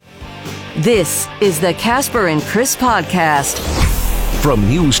This is the Casper and Chris podcast. From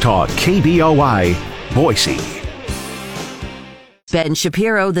News Talk KBOI, Boise. Ben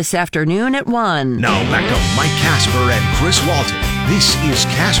Shapiro this afternoon at 1. Now back to Mike Casper and Chris Walton. This is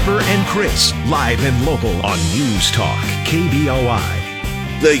Casper and Chris, live and local on News Talk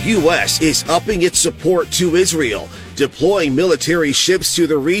KBOI. The U.S. is upping its support to Israel, deploying military ships to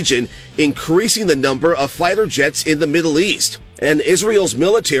the region, increasing the number of fighter jets in the Middle East. And Israel's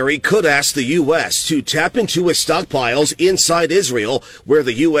military could ask the U.S. to tap into its stockpiles inside Israel, where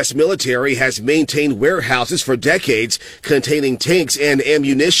the U.S. military has maintained warehouses for decades containing tanks and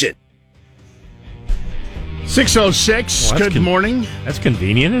ammunition. 6:06, good morning. That's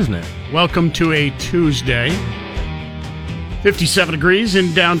convenient, isn't it? Welcome to a Tuesday. 57 degrees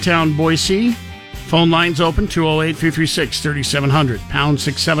in downtown Boise. Phone lines open, 208-336-3700, pound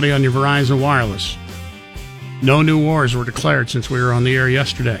 670 on your Verizon Wireless. No new wars were declared since we were on the air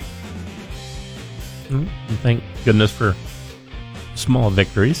yesterday. Thank goodness for small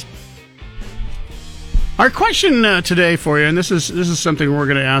victories. Our question today for you, and this is something we're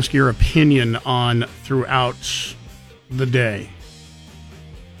going to ask your opinion on throughout the day,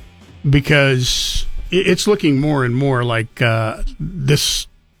 because it's looking more and more like this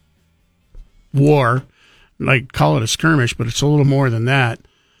war, like call it a skirmish, but it's a little more than that,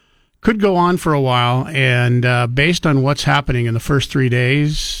 could go on for a while, and based on what's happening in the first 3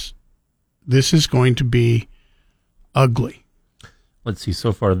 days, this is going to be ugly. Let's see,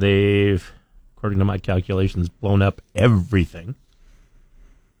 so far they've, according to my calculations, blown up everything.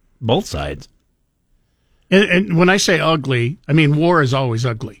 Both sides. And when I say ugly, I mean war is always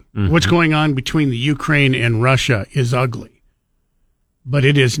ugly. Mm-hmm. What's going on between the Ukraine and Russia is ugly. But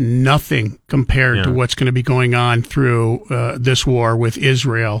it is nothing compared to what's going to be going on through this war with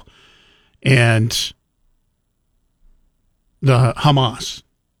Israel and the Hamas.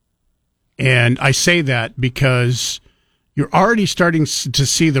 And I say that because you're already starting to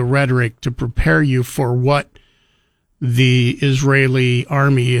see the rhetoric to prepare you for what the Israeli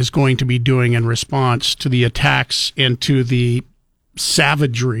army is going to be doing in response to the attacks and to the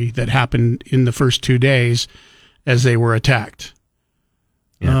savagery that happened in the first 2 days as they were attacked.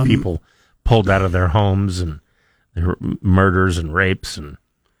 Yeah, people pulled out of their homes, and there were murders and rapes and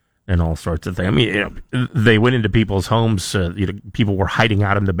all sorts of things. I mean, they went into people's homes. People were hiding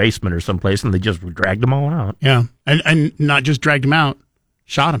out in the basement or someplace, and they just dragged them all out. Yeah, and not just dragged them out,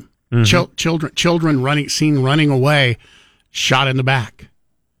 shot them. Mm-hmm. Children running away, shot in the back.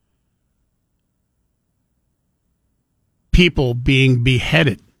 People being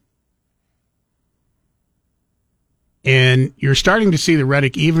beheaded. And you're starting to see the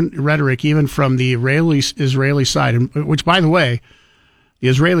rhetoric even from the Israeli side, which, by the way, the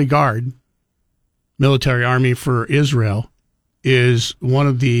Israeli Guard, military army for Israel, is one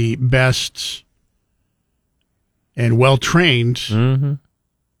of the best and well-trained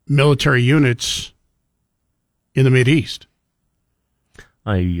military units in the Mideast.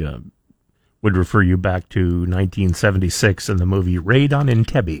 I would refer you back to 1976 and the movie Raid on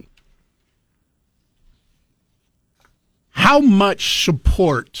Entebbe. How much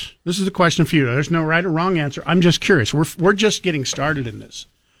support? This is a question for you. There's no right or wrong answer. I'm just curious. We're just getting started in this.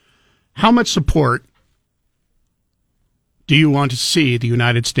 How much support do you want to see the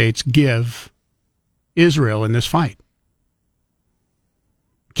United States give Israel in this fight?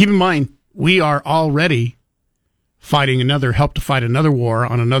 Keep in mind, we are already help to fight another war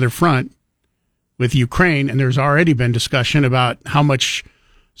on another front with Ukraine, and there's already been discussion about how much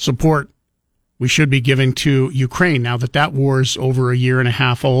support we should be giving to Ukraine now that war's over a year and a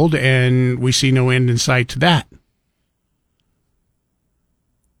half old, and we see no end in sight to that.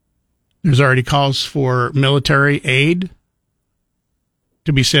 There's already calls for military aid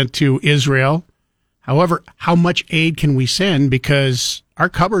to be sent to Israel. However, how much aid can we send? Because our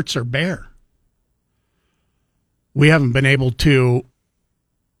cupboards are bare. We haven't been able to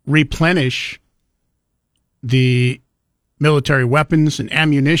replenish the military weapons and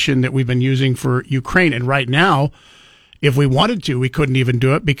ammunition that we've been using for Ukraine. And right now, if we wanted to, we couldn't even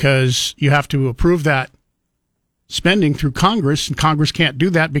do it because you have to approve that spending through Congress, and Congress can't do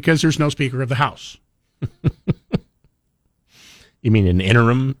that because there's no Speaker of the House. You mean an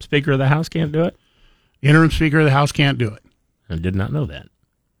interim Speaker of the House can't do it? Interim Speaker of the House can't do it. I did not know that.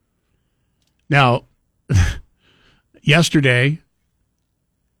 Now, yesterday,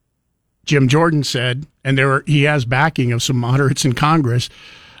 Jim Jordan said, and he has backing of some moderates in Congress,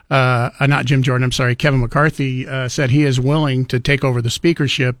 not Jim Jordan, I'm sorry, Kevin McCarthy said he is willing to take over the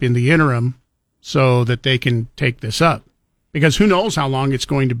speakership in the interim so that they can take this up. Because who knows how long it's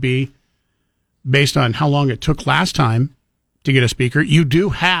going to be based on how long it took last time to get a speaker. You do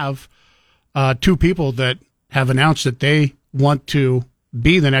have two people that have announced that they want to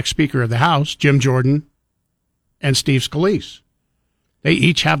be the next Speaker of the House, Jim Jordan and Steve Scalise. They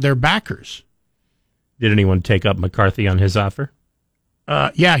each have their backers. Did anyone take up McCarthy on his offer?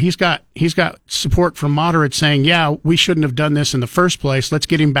 Yeah, he's got support from moderates saying, yeah, we shouldn't have done this in the first place. Let's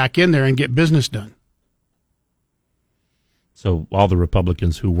get him back in there and get business done. So all the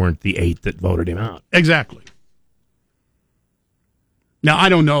Republicans who weren't the 8 that voted him out. Exactly. Now, I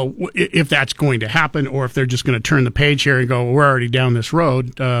don't know if that's going to happen or if they're just going to turn the page here and go, well, we're already down this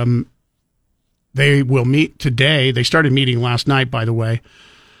road. They will meet today. They started meeting last night, by the way,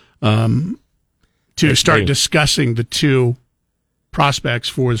 to start discussing the two prospects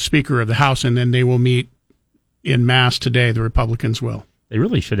for the Speaker of the House, and then they will meet en masse today. The Republicans will. They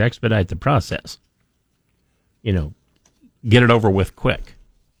really should expedite the process. Get it over with quick.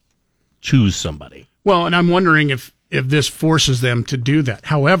 Choose somebody. Well, and I'm wondering if this forces them to do that.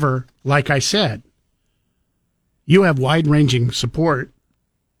 However, like I said, you have wide-ranging support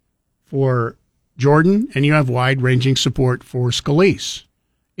for Jordan, and you have wide-ranging support for Scalise.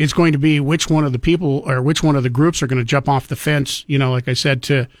 It's going to be which one of the people or which one of the groups are going to jump off the fence, like I said,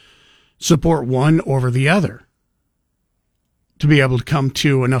 to support one over the other to be able to come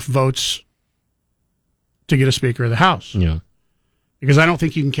to enough votes to get a Speaker of the House. Yeah. Because I don't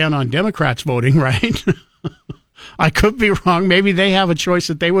think you can count on Democrats voting, right? I could be wrong. Maybe they have a choice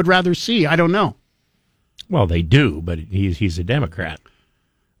that they would rather see. I don't know. Well, they do, but he's a Democrat.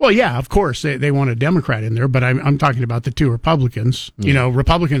 Well, yeah, of course, they want a Democrat in there, but I'm talking about the two Republicans. Yeah.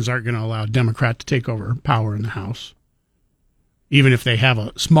 Republicans aren't going to allow a Democrat to take over power in the House, even if they have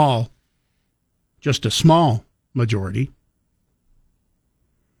just a small majority.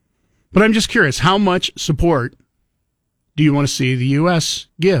 But I'm just curious, how much support do you want to see the U.S.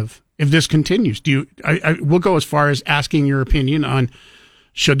 give if this continues? We'll go as far as asking your opinion on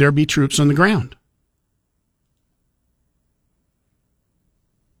should there be troops on the ground?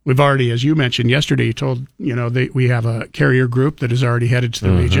 We've already, as you mentioned yesterday, you told, we have a carrier group that is already headed to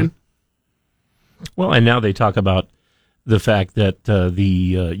the region. Well, and now they talk about the fact that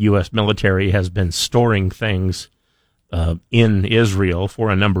the U.S. military has been storing things in Israel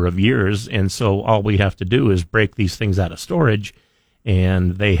for a number of years, and so all we have to do is break these things out of storage,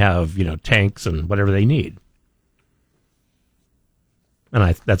 and they have, tanks and whatever they need.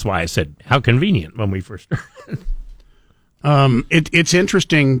 And that's why I said, how convenient when we first started. It's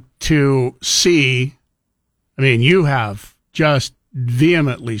interesting to see. I mean, you have just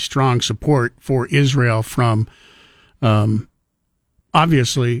vehemently strong support for Israel from,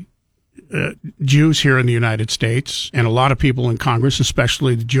 obviously, Jews here in the United States and a lot of people in Congress,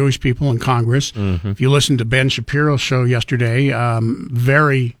 especially the Jewish people in Congress. Mm-hmm. If you listened to Ben Shapiro's show yesterday,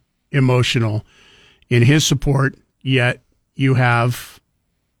 very emotional in his support, yet you have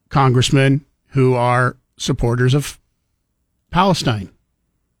congressmen who are supporters of Palestine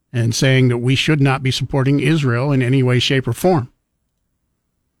and saying that we should not be supporting Israel in any way, shape, or form.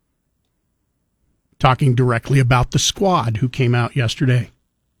 Talking directly about the Squad who came out yesterday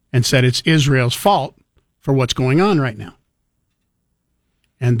and said it's Israel's fault for what's going on right now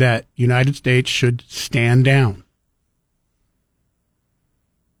and that United States should stand down.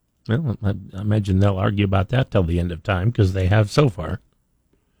 Well, I imagine they'll argue about that till the end of time because they have so far.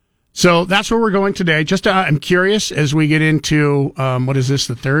 So that's where we're going today. Just I'm curious as we get into, what is this,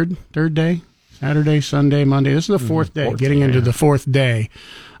 the third day? Saturday, Sunday, Monday. This is the fourth day, into the fourth day.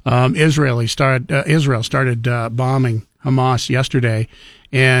 Israel started bombing Hamas yesterday,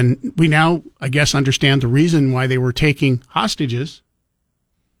 and we now, I guess, understand the reason why they were taking hostages.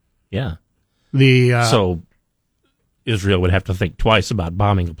 Yeah. So Israel would have to think twice about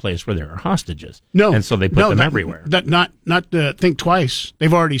bombing a place where there are hostages. No. And so they put them everywhere. Not think twice.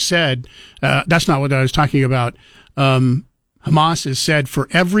 They've already said, that's not what I was talking about. Hamas has said for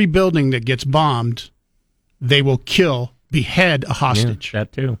every building that gets bombed, they will behead a hostage. Yeah,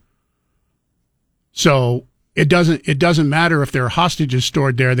 that too. So it doesn't matter if there are hostages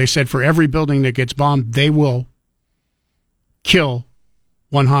stored there. They said for every building that gets bombed, they will kill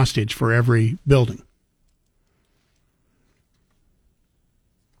one hostage for every building.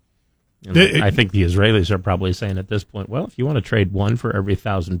 I think the Israelis are probably saying at this point, well, if you want to trade one for every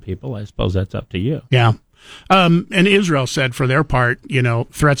 1,000 people, I suppose that's up to you. Yeah. And Israel said for their part,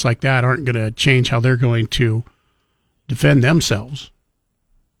 threats like that aren't going to change how they're going to defend themselves.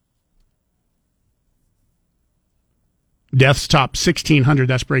 Deaths top 1,600.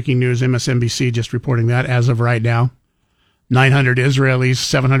 That's breaking news. MSNBC just reporting that as of right now. 900 Israelis,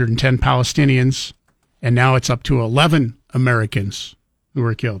 710 Palestinians, and now it's up to 11 Americans who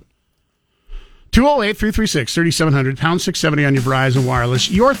were killed. 208-336-3700, pound 670 on your Verizon Wireless.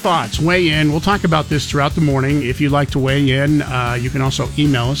 Your thoughts, weigh in. We'll talk about this throughout the morning. If you'd like to weigh in, you can also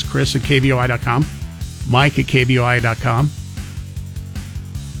email us, Chris@KBOI.com, Mike@KBOI.com.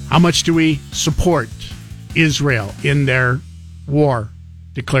 How much do we support Israel in their war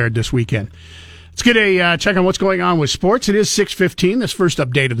declared this weekend? Let's get a check on what's going on with sports. It is 6:15. This first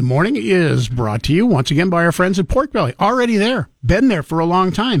update of the morning is brought to you once again by our friends at Pork Belly. Already there. Been there for a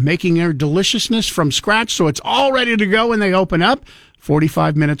long time, making their deliciousness from scratch, so it's all ready to go when they open up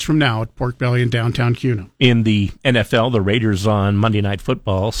 45 minutes from now at Pork Belly in downtown Kuna. In the NFL, the Raiders on Monday Night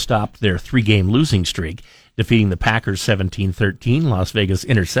Football stopped their 3-game losing streak, defeating the Packers 17-13. Las Vegas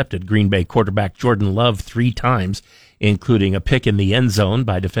intercepted Green Bay quarterback Jordan Love 3 times, including a pick in the end zone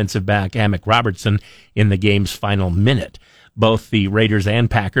by defensive back Amick Robertson in the game's final minute. Both the Raiders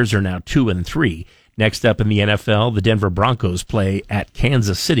and Packers are now 2-3. Next up in the NFL, the Denver Broncos play at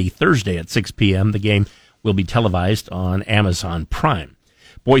Kansas City Thursday at 6 p.m. The game will be televised on Amazon Prime.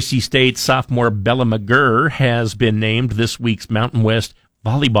 Boise State sophomore Bella McGurr has been named this week's Mountain West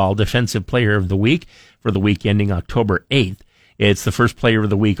Volleyball Defensive Player of the Week for the week ending October 8th. It's the first Player of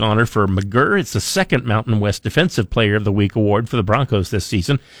the Week honor for McGurr. It's the second Mountain West Defensive Player of the Week award for the Broncos this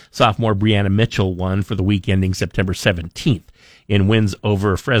season. Sophomore Brianna Mitchell won for the week ending September 17th. In wins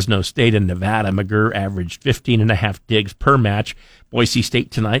over Fresno State and Nevada, McGurr averaged 15.5 digs per match. Boise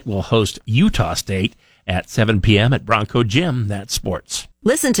State tonight will host Utah State at 7 p.m. at Bronco Gym. That's sports.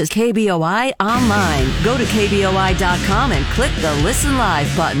 Listen to KBOI online. Go to KBOI.com and click the Listen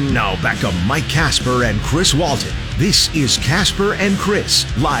Live button. Now back to Mike Casper and Chris Walton. This is Casper and Chris,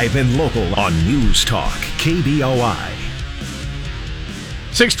 live and local on News Talk, KBOI.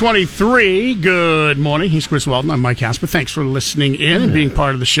 6:23. Good morning. He's Chris Walton. I'm Mike Casper. Thanks for listening in and being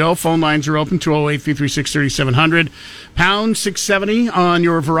part of the show. Phone lines are open, 208-336-3700, pound 670 on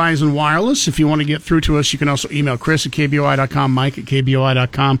your Verizon Wireless. If you want to get through to us, you can also email Chris@KBOI.com,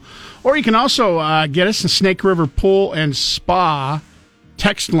 Mike@KBOI.com, or you can also get us in Snake River Pool and Spa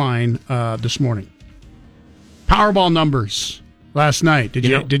text line this morning. Powerball numbers last night. Did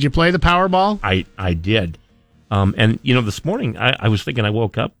you play the Powerball? I did. And, this morning I was thinking I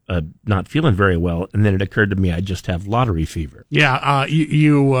woke up not feeling very well, and then it occurred to me I just have lottery fever. Yeah,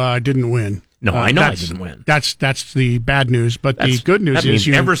 you didn't win. No, I know I didn't win. That's the bad news, but the good news is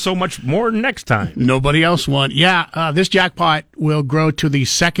you ever so much more next time. Nobody else won. Yeah, this jackpot will grow to the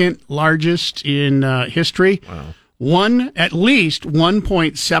second largest in history. Wow. At least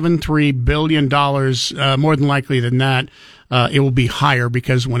 $1.73 billion, more than likely than that. It will be higher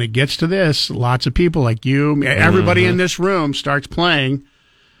because when it gets to this, lots of people like you, everybody in this room starts playing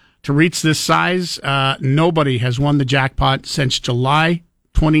to reach this size. Nobody has won the jackpot since July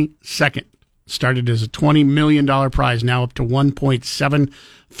 22nd. Started as a $20 million prize, now up to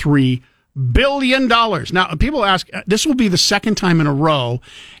 $1.73 billion. Now, people ask, this will be the second time in a row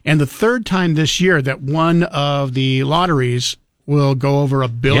and the third time this year that one of the lotteries will go over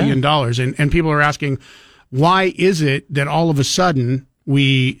 $1 billion. And people are asking, why is it that all of a sudden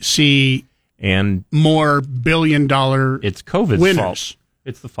we see more billion-dollar It's COVID's winners? fault.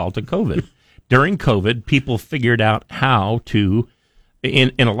 It's the fault of COVID. During COVID, people figured out how to,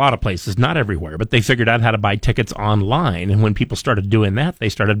 in a lot of places, not everywhere, but they figured out how to buy tickets online. And when people started doing that, they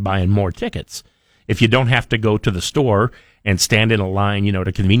started buying more tickets. If you don't have to go to the store and stand in a line, at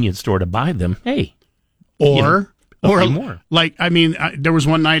a convenience store to buy them, hey. Or more. There was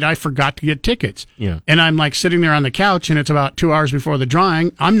one night I forgot to get tickets. Yeah. And I'm sitting there on the couch, and it's about 2 hours before the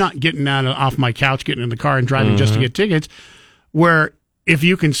drawing. I'm not getting off my couch, getting in the car and driving just to get tickets. Where if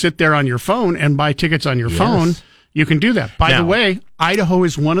you can sit there on your phone and buy tickets on your phone, you can do that. By the way, Idaho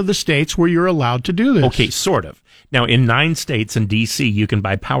is one of the states where you're allowed to do this. Okay, sort of. Now, in 9 states and D.C., you can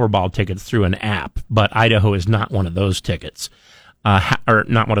buy Powerball tickets through an app, but Idaho is not one of those tickets, or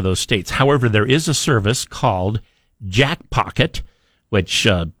not one of those states. However, there is a service called Jackpocket, which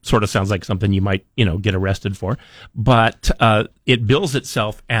sort of sounds like something you might, get arrested for. But it bills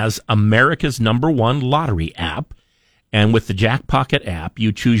itself as America's #1 lottery app. And with the Jackpocket app,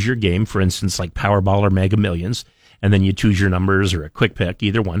 you choose your game, for instance, like Powerball or Mega Millions, and then you choose your numbers or a quick pick,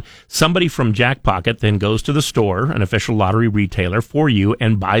 either one. Somebody from Jackpocket then goes to the store, an official lottery retailer, for you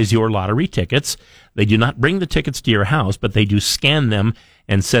and buys your lottery tickets. They do not bring the tickets to your house, but they do scan them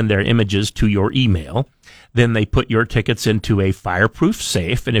and send their images to your email. Then they put your tickets into a fireproof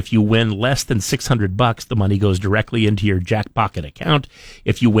safe, and if you win less than $600, the money goes directly into your Jackpocket account.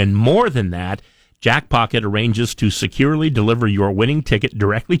 If you win more than that, Jackpocket arranges to securely deliver your winning ticket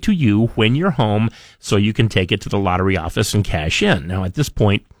directly to you when you're home so you can take it to the lottery office and cash in. Now, at this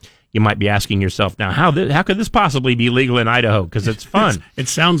point, you might be asking yourself now, how could this possibly be legal in Idaho? Because it's fun. It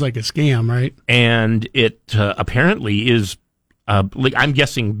sounds like a scam, right? And it apparently is. I'm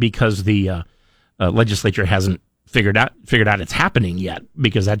guessing because the legislature hasn't figured out it's happening yet,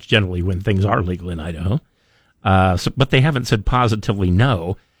 because that's generally when things are legal in Idaho. But they haven't said positively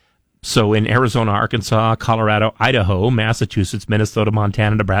no. So in Arizona, Arkansas, Colorado, Idaho, Massachusetts, Minnesota,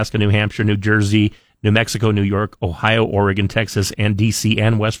 Montana, Nebraska, New Hampshire, New Jersey, New Mexico, New York, Ohio, Oregon, Texas, and D.C.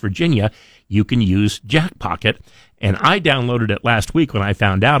 and West Virginia, you can use Jackpocket. And I downloaded it last week when I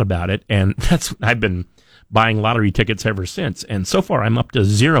found out about it, and I've been buying lottery tickets ever since. And so far, I'm up to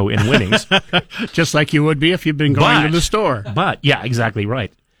 0 in winnings. Just like you would be if you've been going to the store. But, yeah, exactly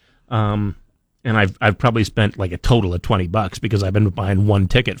right. And I've probably spent like a total of $20 because I've been buying one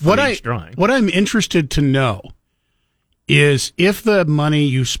ticket for each drawing. What I'm interested to know is if the money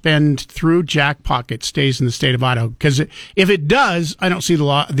you spend through Jackpocket stays in the state of Idaho. Because if it does, I don't see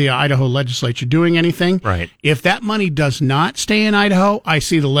the Idaho legislature doing anything. Right. If that money does not stay in Idaho, I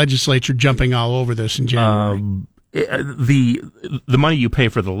see the legislature jumping all over this in January. The money you pay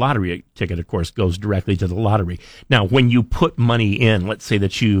for the lottery ticket, of course, goes directly to the lottery. Now, when you put money in, let's say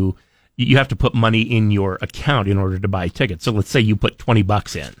that you have to put money in your account in order to buy tickets. So let's say you put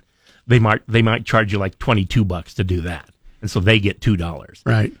 $20 in. They might charge you like $22 to do that. And so they get $2.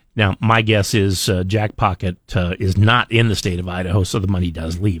 Right. Now, my guess is Jackpocket is not in the state of Idaho, so the money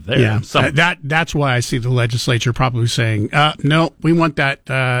does leave there. Yeah, that's why I see the legislature probably saying, no, we want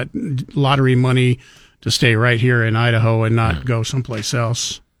that lottery money to stay right here in Idaho and not go someplace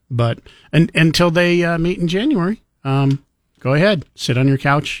else. But until they meet in January, go ahead, sit on your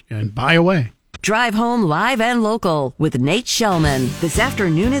couch and buy away. Drive home live and local with Nate Shellman this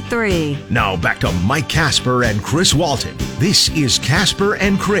afternoon at 3. Now back to Mike Casper and Chris Walton. This is Casper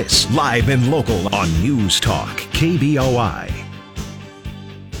and Chris, live and local on News Talk, KBOI.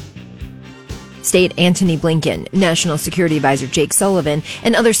 State Antony Blinken, National Security Advisor Jake Sullivan,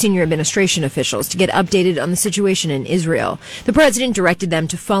 and other senior administration officials to get updated on the situation in Israel. The president directed them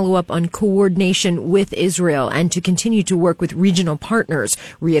to follow up on coordination with Israel and to continue to work with regional partners,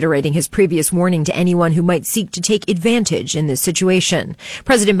 reiterating his previous warning to anyone who might seek to take advantage in this situation.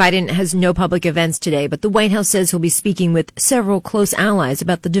 President Biden has no public events today, but the White House says he'll be speaking with several close allies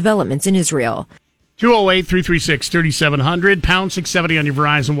about the developments in Israel. 208-336-3700, pound 670 on your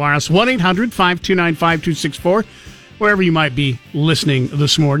Verizon Wireless, 1-800-529-5264, wherever you might be listening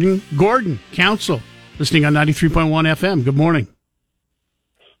this morning. Gordon, Council, listening on 93.1 FM. Good morning.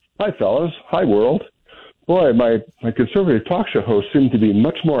 Hi, fellas. Hi, world. Boy, my conservative talk show hosts seem to be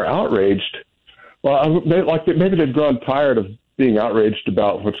much more outraged. Well, maybe they've grown tired of being outraged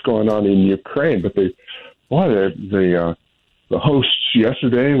about what's going on in Ukraine, but the hosts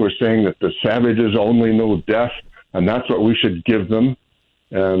yesterday were saying that the savages only know death, and that's what we should give them.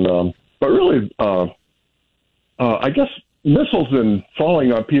 And but really, I guess missiles and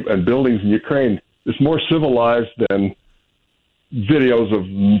falling on people and buildings in Ukraine is more civilized than videos of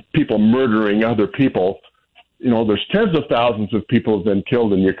people murdering other people. You know, there's tens of thousands of people have been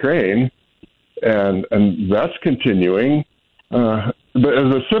killed in Ukraine, and that's continuing. But are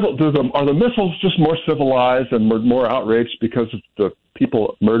the missiles just more civilized and more outraged because of the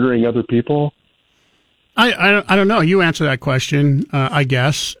people murdering other people? I don't know. You answer that question, I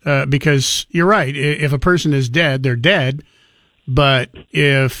guess, because you're right. If a person is dead, they're dead. But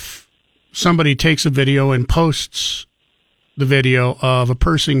if somebody takes a video and posts the video of a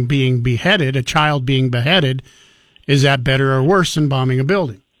person being beheaded, a child being beheaded, is that better or worse than bombing a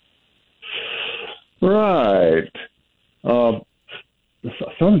building? Right. I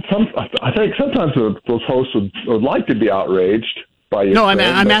think sometimes those hosts would like to be outraged by you. No, I'm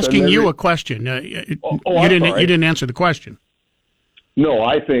asking you a question. You didn't answer the question. No,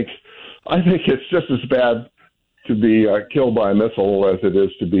 I think it's just as bad to be killed by a missile as it is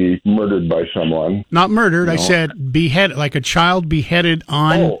to be murdered by someone. Not murdered. I said beheaded, like a child beheaded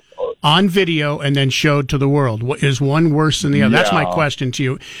on video and then showed to the world. Is one worse than the other? Yeah. That's my question to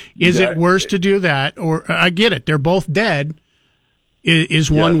you. Is it worse to do that? Or I get it. They're both dead. Is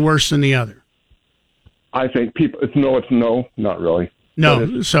one worse than the other? I think it's no, not really. No,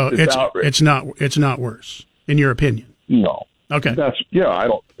 it's not worse in your opinion. No. Okay. I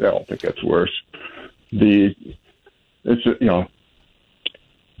don't think it's worse. When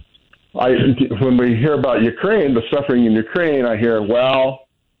we hear about Ukraine, the suffering in Ukraine, I hear, well,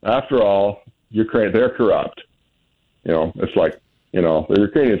 after all, Ukraine, they're corrupt. It's like, the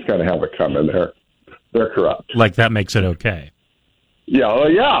Ukrainians kind of have it coming. They're corrupt. Like that makes it okay.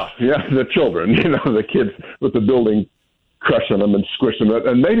 Yeah, the children, the kids with the building crushing them and squishing them.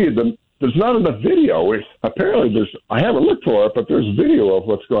 And maybe there's not enough video. Apparently, I haven't looked for it, but there's video of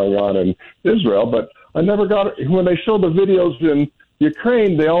what's going on in Israel. But I never got it. When they show the videos in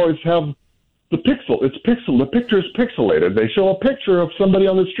Ukraine, they always have the picture is pixelated. They show a picture of somebody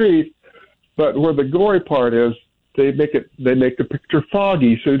on the street, but where the gory part is, they make the picture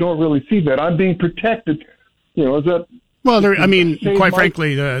foggy, so you don't really see that. I'm being protected. Is that? Well, quite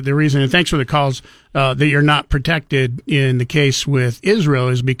frankly, the reason, and thanks for the calls, that you're not protected in the case with Israel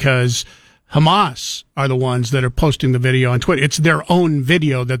is because Hamas are the ones that are posting the video on Twitter. It's their own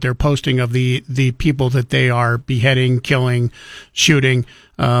video that they're posting of the people that they are beheading, killing, shooting.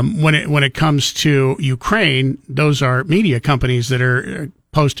 When it comes to Ukraine, those are media companies that are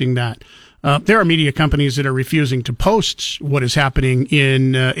posting that. There are media companies that are refusing to post what is happening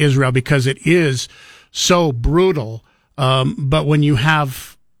in Israel because it is so brutal. But when you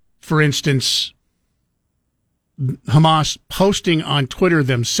have, for instance, Hamas posting on Twitter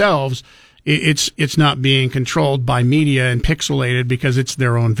themselves, it's not being controlled by media and pixelated because it's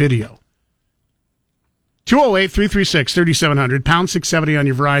their own video. 208-336-3700, pound 670 on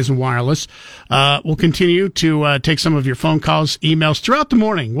your Verizon Wireless. We'll continue to take some of your phone calls, emails throughout the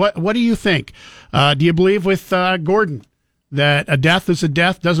morning. What do you think? Do you believe with Gordon that a death is a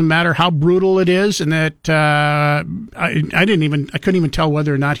death, doesn't matter how brutal it is, and that I couldn't even tell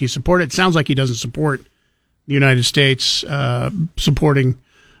whether or not he supported it. It sounds like he doesn't support the United States supporting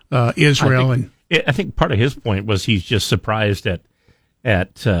Israel. I think part of his point was he's just surprised at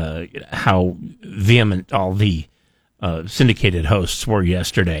how vehement all the syndicated hosts were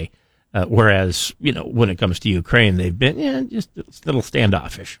yesterday. Whereas, when it comes to Ukraine, they've been just a little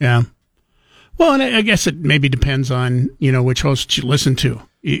standoffish. Yeah. Well, and I guess it maybe depends on, which host you listen to.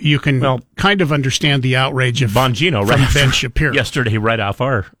 You can kind of understand the outrage of Bongino, from Ben Shapiro. Yesterday, right off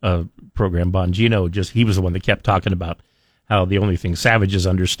our program, Bongino, he was the one that kept talking about how the only thing savages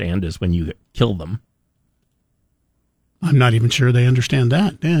understand is when you kill them. I'm not even sure they understand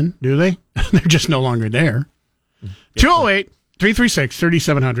that, Dan, do they? They're just no longer there.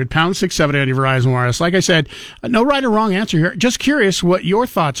 208-336-3700, pound 670 on your Verizon Wireless. Like I said, no right or wrong answer here. Just curious what your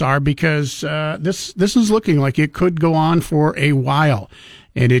thoughts are, because this is looking like it could go on for a while,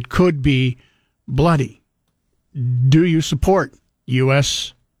 and it could be bloody. Do you support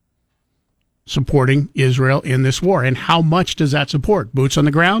U.S. supporting Israel in this war? And how much does that support? Boots on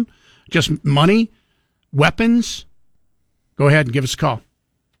the ground? Just money? Weapons? Go ahead and give us a call.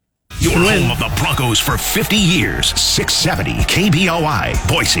 Your home of the Broncos for 50 years. 670 KBOI,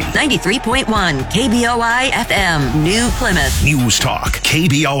 Boise. 93.1 KBOI FM, New Plymouth. News Talk,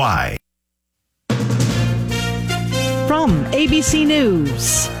 KBOI. From ABC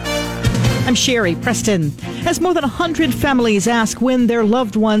News, I'm Sherry Preston. As more than 100 families ask when their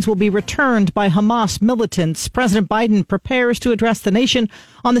loved ones will be returned by Hamas militants, President Biden prepares to address the nation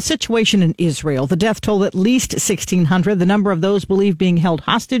on the situation in Israel. The death toll at least 1,600. The number of those believed being held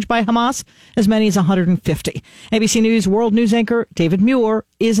hostage by Hamas, as many as 150. ABC News world news anchor David Muir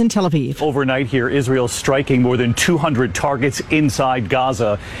is in Tel Aviv. Overnight here, Israel striking more than 200 targets inside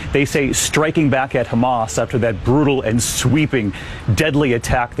Gaza. They say striking back at Hamas after that brutal and sweeping deadly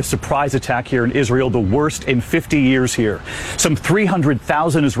attack, the surprise attack here in Israel, the worst in 50 years here. Some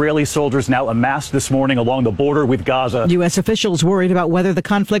 300,000 Israeli soldiers now amassed this morning along the border with Gaza. U.S. officials worried about whether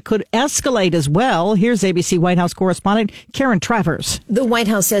the conflict could escalate as well. Here's ABC White House correspondent Karen Travers. The White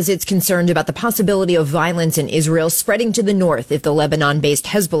House says it's concerned about the possibility of violence in Israel spreading to the north if the Lebanon-based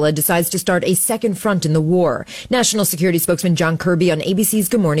Hezbollah decides to start a second front in the war. National Security Spokesman John Kirby on ABC's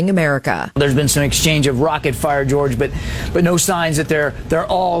Good Morning America. There's been some exchange of rocket fire, George, but no signs that they're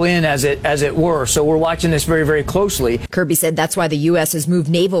all in as it were. So we're watching this very, very closely. Kirby said that's why the U.S. has moved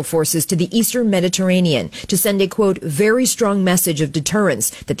naval forces to the eastern Mediterranean to send a, quote, very strong message of deterrence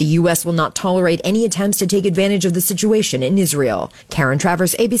that the U.S. will not tolerate any attempts to take advantage of the situation in Israel. Karen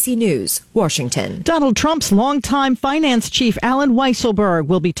Travers, ABC News, Washington. Donald Trump's longtime finance chief, Alan Weisselberg,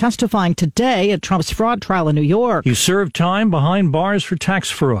 will be testifying today at Trump's fraud trial in New York. He served time behind bars for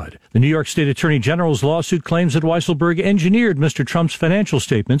tax fraud. The New York State Attorney General's lawsuit claims that Weisselberg engineered Mr. Trump's financial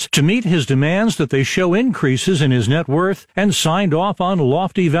statements to meet his demands that they show increases in his net worth and signed off on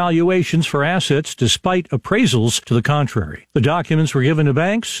lofty valuations for assets despite appraisals to the contrary. The documents were given to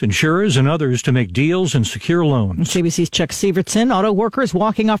banks, insurers, and others to make deals and secure loans. CBC's Chuck Sievertson. Auto workers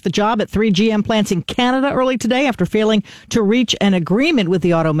walking off the job at 3 GM plants in Canada early today after failing to reach an agreement with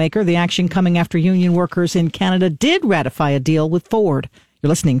the automaker. The action coming after union workers in Canada did ratify a deal with Ford. You're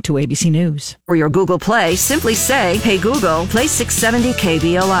listening to ABC News. For your Google Play, simply say, hey Google, play 670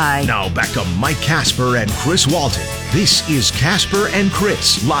 KBOI. Now back to Mike Casper and Chris Walton. This is Casper and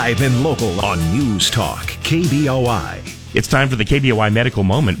Chris, live and local on News Talk, KBOI. It's time for the KBOI Medical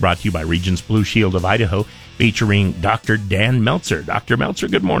Moment, brought to you by Regents Blue Shield of Idaho, featuring Dr. Dan Meltzer. Dr. Meltzer,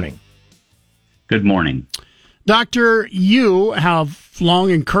 good morning. Good morning. Doctor, you have long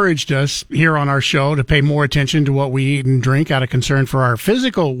encouraged us here on our show to pay more attention to what we eat and drink out of concern for our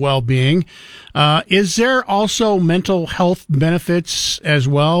physical well-being. Is there also mental health benefits as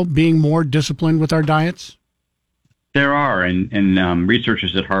well, being more disciplined with our diets? There are, and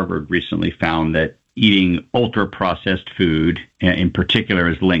researchers at Harvard recently found that eating ultra-processed food in particular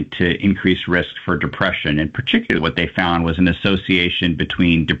is linked to increased risk for depression. And particularly what they found was an association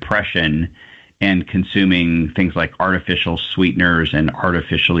between depression and consuming things like artificial sweeteners and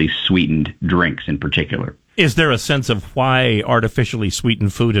artificially sweetened drinks in particular. Is there a sense of why artificially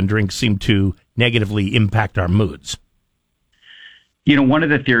sweetened food and drinks seem to negatively impact our moods? You know, one of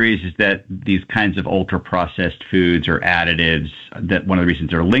the theories is that these kinds of ultra-processed foods or additives, that one of the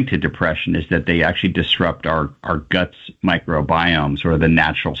reasons they're linked to depression is that they actually disrupt our gut's microbiome, sort of the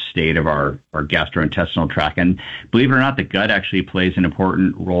natural state of our gastrointestinal tract. And believe it or not, the gut actually plays an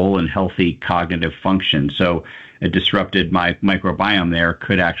important role in healthy cognitive function. So a disrupted microbiome there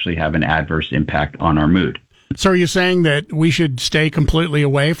could actually have an adverse impact on our mood. So are you saying that we should stay completely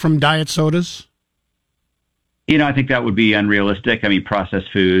away from diet sodas? You know, I think that would be unrealistic. I mean,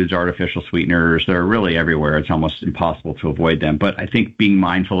 processed foods, artificial sweeteners, they're really everywhere. It's almost impossible to avoid them. But I think being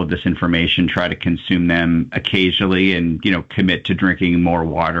mindful of this information, try to consume them occasionally and, you know, commit to drinking more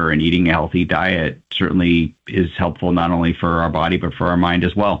water and eating a healthy diet certainly is helpful not only for our body, but for our mind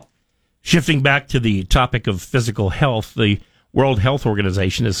as well. Shifting back to the topic of physical health, the World Health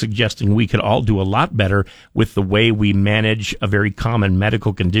Organization is suggesting we could all do a lot better with the way we manage a very common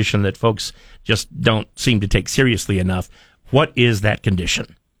medical condition that folks just don't seem to take seriously enough. What is that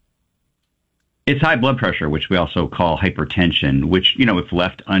condition? It's high blood pressure, which we also call hypertension, which, you know, if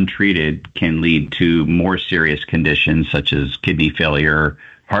left untreated, can lead to more serious conditions such as kidney failure,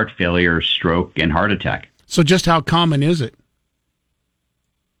 heart failure, stroke, and heart attack. So just how common is it?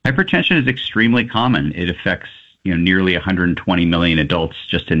 Hypertension is extremely common. It affects nearly 120 million adults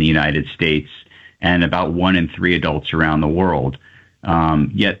just in the United States and about 1 in 3 adults around the world.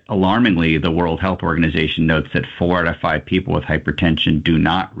 Yet, alarmingly, the World Health Organization notes that 4 out of 5 people with hypertension do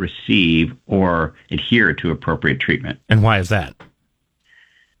not receive or adhere to appropriate treatment. And why is that?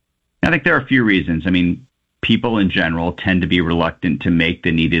 I think there are a few reasons. I mean, people in general tend to be reluctant to make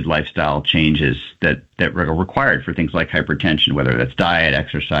the needed lifestyle changes that are required for things like hypertension, whether that's diet,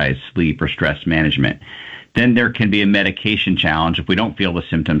 exercise, sleep, or stress management. Then there can be a medication challenge. If we don't feel the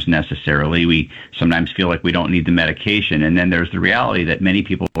symptoms necessarily, we sometimes feel like we don't need the medication. And then there's the reality that many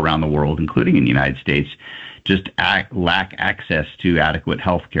people around the world, including in the United States, just lack access to adequate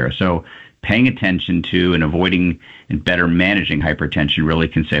health care. So paying attention to and avoiding and better managing hypertension really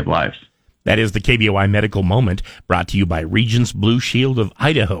can save lives. That is the KBOI Medical Moment, brought to you by Regents Blue Shield of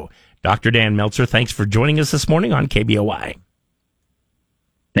Idaho. Dr. Dan Meltzer, thanks for joining us this morning on KBOI.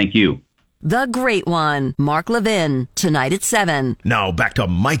 Thank you. The Great One, Mark Levin, tonight at 7. Now back to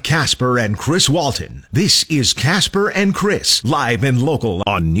Mike Casper and Chris Walton. This is Casper and Chris, live and local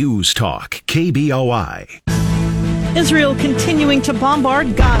on News Talk, KBOI. Israel continuing to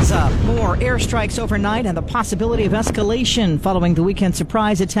bombard Gaza. More airstrikes overnight and the possibility of escalation following the weekend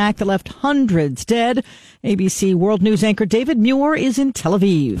surprise attack that left hundreds dead. ABC World News anchor David Muir is in Tel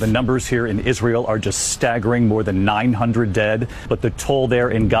Aviv. The numbers here in Israel are just staggering, more than 900 dead, but the toll there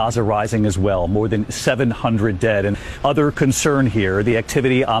in Gaza rising as well, more than 700 dead. And other concern here, the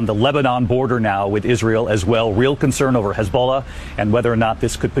activity on the Lebanon border now with Israel as well. Real concern over Hezbollah and whether or not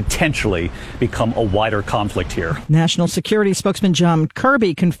this could potentially become a wider conflict here. National Security spokesman John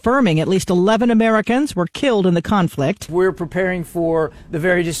Kirby confirming at least 11 Americans were killed in the conflict. We're preparing for the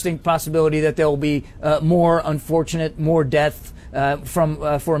very distinct possibility that there will be more unfortunate, more death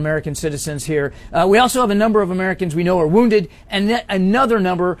for American citizens here. We also have a number of Americans we know are wounded, and another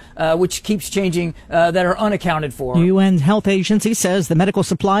number which keeps changing that are unaccounted for. The UN Health Agency says the medical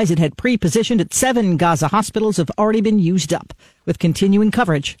supplies it had pre-positioned at 7 Gaza hospitals have already been used up. With continuing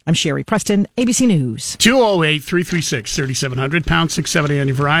coverage, I'm Sherry Preston, ABC News. 208-336-3700, pound 670 on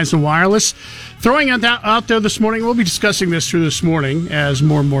your Verizon Wireless. Throwing it out there this morning, we'll be discussing this through this morning as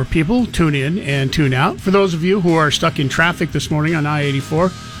more and more people tune in and tune out. For those of you who are stuck in traffic this morning on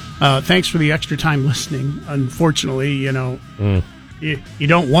I-84, thanks for the extra time listening. Unfortunately, you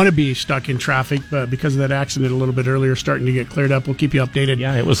don't want to be stuck in traffic, but because of that accident a little bit earlier starting to get cleared up, we'll keep you updated.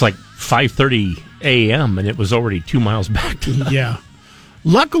 Yeah, it was like 5:30 a.m., and it was already 2 miles back. Yeah.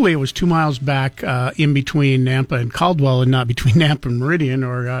 Luckily, it was 2 miles back in between Nampa and Caldwell and not between Nampa and Meridian,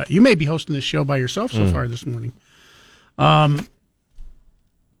 or you may be hosting this show by yourself so far this morning.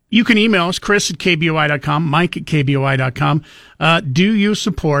 You can email us, Chris@KBOI.com, Mike@KBOI.com. Do you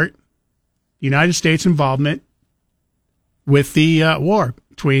support the United States involvement with the war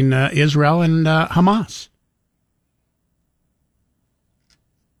between Israel and Hamas?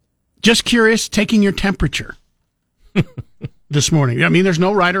 Just curious, taking your temperature this morning. I mean, there's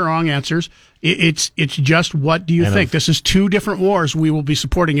no right or wrong answers. It's just, what do you think? This is two different wars we will be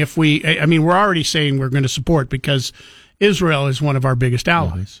supporting if we're already saying we're going to support because Israel is one of our biggest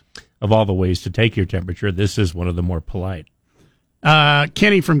allies. Of all the ways to take your temperature, this is one of the more polite.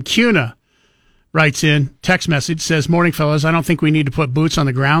 Kenny from Cuna writes in, text message, says, "Morning, fellas. I don't think we need to put boots on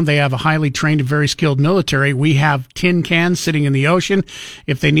the ground. They have a highly trained and very skilled military. We have tin cans sitting in the ocean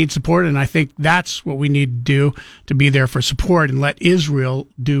if they need support, and I think that's what we need to do, to be there for support and let Israel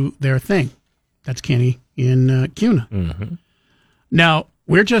do their thing." That's Kenny in Cuna. Mm-hmm. Now,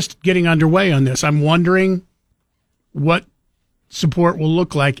 we're just getting underway on this. I'm wondering what support will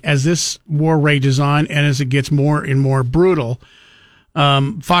look like as this war rages on and as it gets more and more brutal.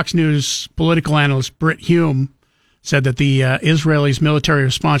 Fox News political analyst Britt Hume said that the Israelis' military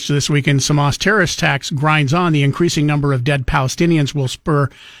response to this weekend's Hamas terrorist attacks grinds on. The increasing number of dead Palestinians will spur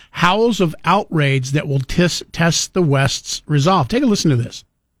howls of outrage that will test the West's resolve. Take a listen to this.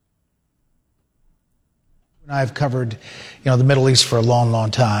 I've covered, the Middle East for a long,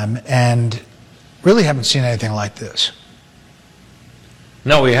 long time, and really haven't seen anything like this.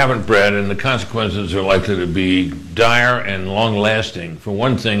 No, we haven't, Brad, and the consequences are likely to be dire and long-lasting. For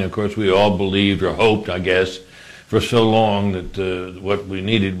one thing, of course, we all believed or hoped, I guess, for so long that what we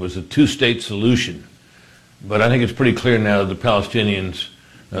needed was a two-state solution. But I think it's pretty clear now that the Palestinians,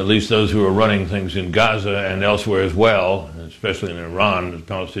 at least those who are running things in Gaza and elsewhere as well, especially in Iran, the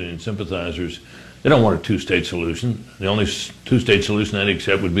Palestinian sympathizers, they don't want a two-state solution. The only two-state solution they'd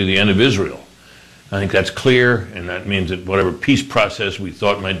accept would be the end of Israel. I think that's clear, and that means that whatever peace process we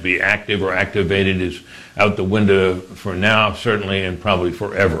thought might be active or activated is out the window for now, certainly, and probably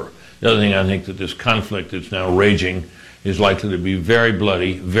forever. The other thing, I think that this conflict that's now raging is likely to be very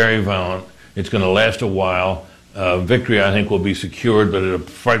bloody, very violent. It's going to last a while. Victory, I think, will be secured, but at a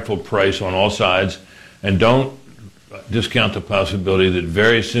frightful price on all sides. And don't discount the possibility that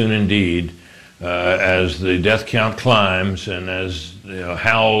very soon indeed, as the death count climbs and as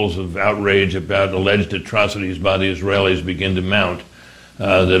howls of outrage about alleged atrocities by the Israelis begin to mount,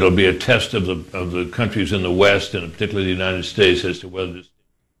 that'll be a test of the countries in the West, and particularly the United States, as to whether this...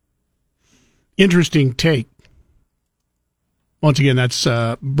 Interesting take. Once again, that's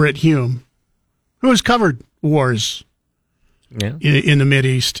Britt Hume, who has covered wars in the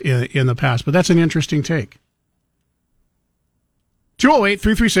Mideast in the past, but that's an interesting take.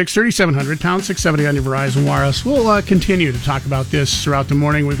 208-336-3700, pound 670 on your Verizon Wireless. We'll continue to talk about this throughout the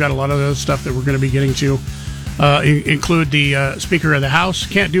morning. We've got a lot of other stuff that we're going to be getting to, include the Speaker of the House.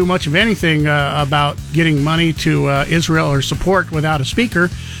 Can't do much of anything about getting money to Israel or support without a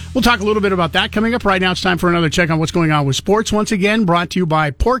speaker. We'll talk a little bit about that coming up. Right now it's time for another check on what's going on with sports. Once again, brought to you by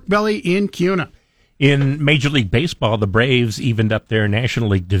Pork Belly in Cuna. In Major League Baseball, the Braves evened up their National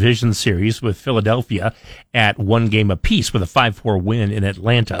League Division Series with Philadelphia at 1 game apiece with a 5-4 win in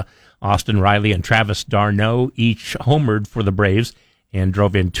Atlanta. Austin Riley and Travis d'Arnaud each homered for the Braves and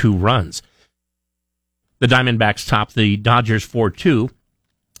drove in 2 runs. The Diamondbacks topped the Dodgers 4-2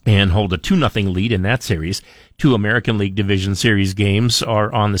 and hold a 2-0 lead in that series. 2 American League Division Series games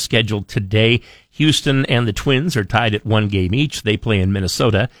are on the schedule today. Houston and the Twins are tied at 1 game each. They play in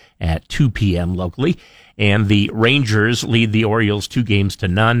Minnesota at 2 p.m. locally. And the Rangers lead the Orioles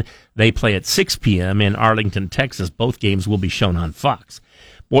 2-0. They play at 6 p.m. in Arlington, Texas. Both games will be shown on Fox.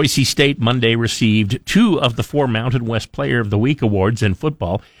 Boise State Monday received 2 of the 4 Mountain West Player of the Week awards in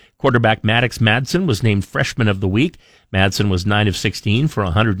football. Quarterback Maddox Madsen was named Freshman of the Week. Madsen was 9 of 16 for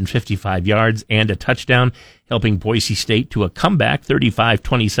 155 yards and a touchdown, helping Boise State to a comeback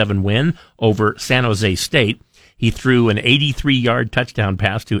 35-27 win over San Jose State. He threw an 83-yard touchdown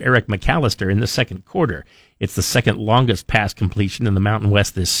pass to Eric McAllister in the second quarter. It's the second longest pass completion in the Mountain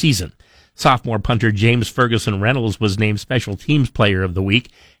West this season. Sophomore punter James Ferguson Reynolds was named Special Teams Player of the Week,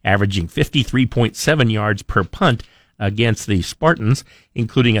 averaging 53.7 yards per punt against the Spartans,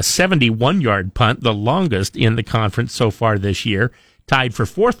 including a 71-yard punt, the longest in the conference so far this year, tied for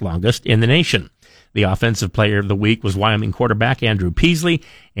 4th longest in the nation. The Offensive Player of the Week was Wyoming quarterback Andrew Peasley,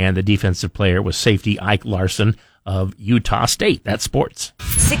 and the Defensive Player was safety Ike Larson of Utah State. That's sports.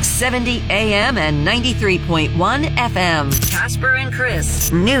 670 AM and 93.1 FM. Casper and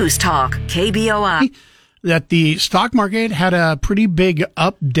Chris. News Talk, KBOI. That the stock market had a pretty big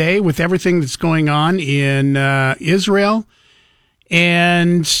up day with everything that's going on in Israel.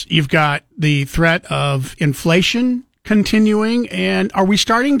 And you've got the threat of inflation continuing? And are we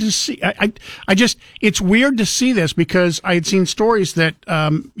starting to see, it's weird to see this because I had seen stories that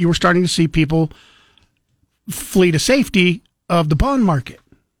you were starting to see people flee to safety of the bond market.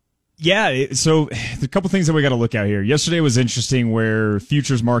 Yeah, so a couple things that we got to look at here. Yesterday was interesting where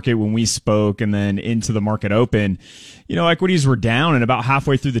futures market, when we spoke and then into the market open, equities were down, and about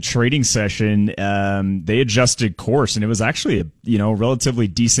halfway through the trading session, they adjusted course, and it was actually a relatively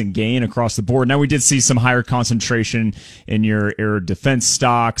decent gain across the board. Now, we did see some higher concentration in your air defense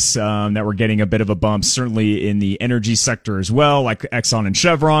stocks that were getting a bit of a bump, certainly in the energy sector as well, like Exxon and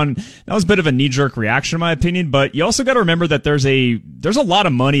Chevron. That was a bit of a knee-jerk reaction, in my opinion, but you also got to remember that there's a lot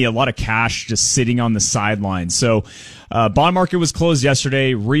of money, a lot of cash just sitting on the sidelines. So bond market was closed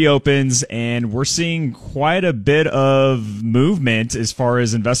yesterday, reopens, and we're seeing quite a bit of movement as far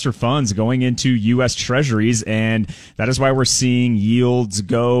as investor funds going into U.S. Treasuries, and that is why we're seeing yields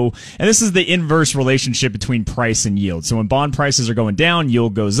go. And this is the inverse relationship between price and yield. So when bond prices are going down,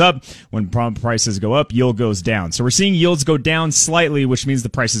 yield goes up. When bond prices go up, yield goes down. So we're seeing yields go down slightly, which means the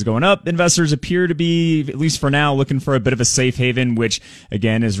price is going up. Investors appear to be, at least for now, looking for a bit of a safe haven, which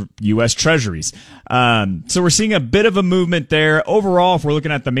again is U.S. Treasuries. So we're seeing a bit of a movement there. Overall, if we're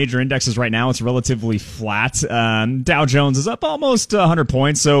looking at the major indexes right now, it's relatively flat. Dow Jones is up almost 100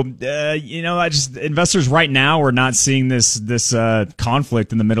 points. So, investors right now are not seeing this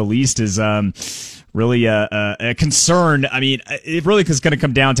conflict in the Middle East is really a concern. I mean, it really is going to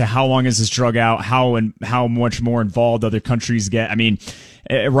come down to how long is this drug out, how much more involved other countries get. I mean,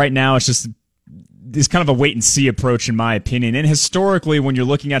 right now it's kind of a wait and see approach, in my opinion. And historically, when you're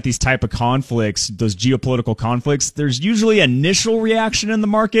looking at these type of conflicts, those geopolitical conflicts, there's usually initial reaction in the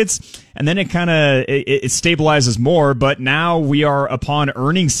markets, and then it stabilizes more. But now we are upon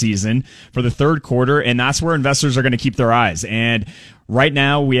earnings season for the third quarter, and that's where investors are going to keep their eyes. And right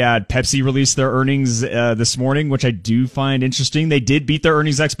now, we had Pepsi release their earnings this morning, which I do find interesting. They did beat their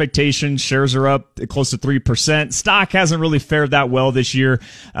earnings expectations. Shares are up close to 3%. Stock hasn't really fared that well this year.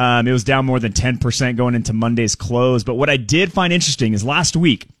 It was down more than 10% going into Monday's close. But what I did find interesting is last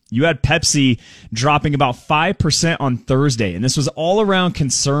week, you had Pepsi dropping about 5% on Thursday, and this was all around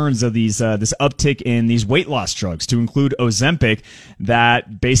concerns of this uptick in these weight loss drugs, to include Ozempic,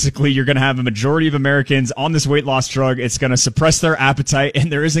 that basically you're going to have a majority of Americans on this weight loss drug. It's going to suppress their appetite, and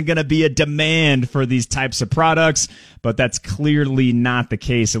there isn't going to be a demand for these types of products. But that's clearly not the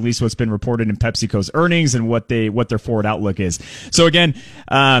case, at least what's been reported in PepsiCo's earnings and what their forward outlook is. So again,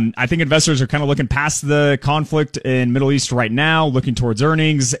 I think investors are kind of looking past the conflict in Middle East right now, looking towards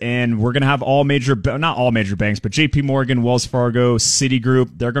earnings, and we're going to have not all major banks, but JP Morgan, Wells Fargo,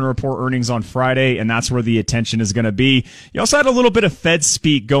 Citigroup, they're going to report earnings on Friday, and that's where the attention is going to be. You also had a little bit of Fed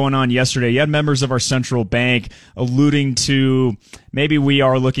speak going on yesterday. You had members of our central bank alluding to maybe we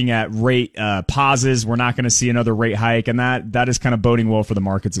are looking at rate pauses. We're not going to see another rate hike, and that is kind of boding well for the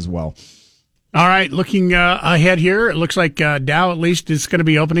markets as well. All right, looking ahead here, it looks like Dow at least is going to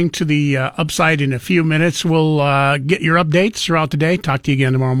be opening to the upside in a few minutes. We'll get your updates throughout the day. Talk to you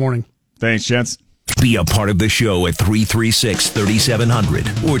again tomorrow morning. Thanks, gents. Be a part of the show at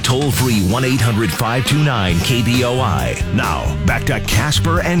 336-3700 or toll free 1-800-529-KBOI. Now, back to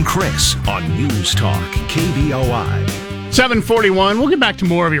Casper and Chris on News Talk KBOI. 7:41. We'll get back to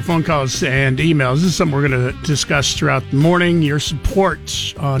more of your phone calls and emails. This is something we're going to discuss throughout the morning. Your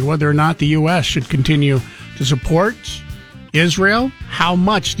support on whether or not the U.S. should continue to support Israel. How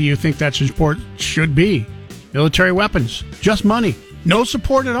much do you think that support should be? Military weapons, just money. No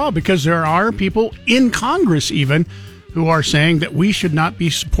support at all, because there are people in Congress even who are saying that we should not be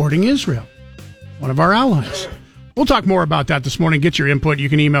supporting Israel, one of our allies. We'll talk more about that this morning. Get your input. You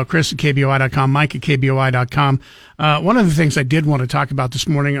can email Chris at KBOI.com, Mike at KBOI.com. One of the things I did want to talk about this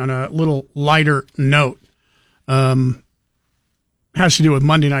morning on a little lighter note has to do with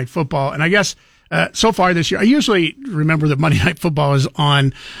Monday Night Football. And I guess so far this year, I usually remember that Monday Night Football is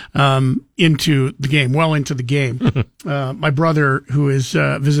on into the game, well into the game. My brother, who is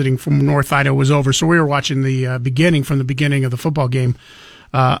visiting from North Idaho, was over, so we were watching the beginning of the football game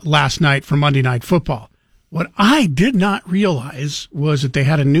last night for Monday Night Football. What I did not realize was that they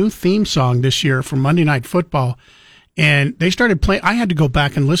had a new theme song this year for Monday Night Football, and they started playing. I had to go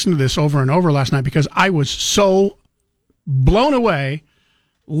back and listen to this over and over last night because I was so blown away.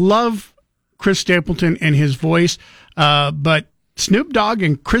 Love Chris Stapleton and his voice, but Snoop Dogg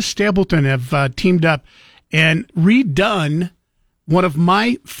and Chris Stapleton have teamed up and redone one of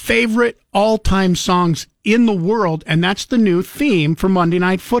my favorite all-time songs in the world, and that's the new theme for Monday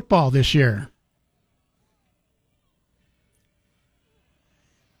Night Football this year.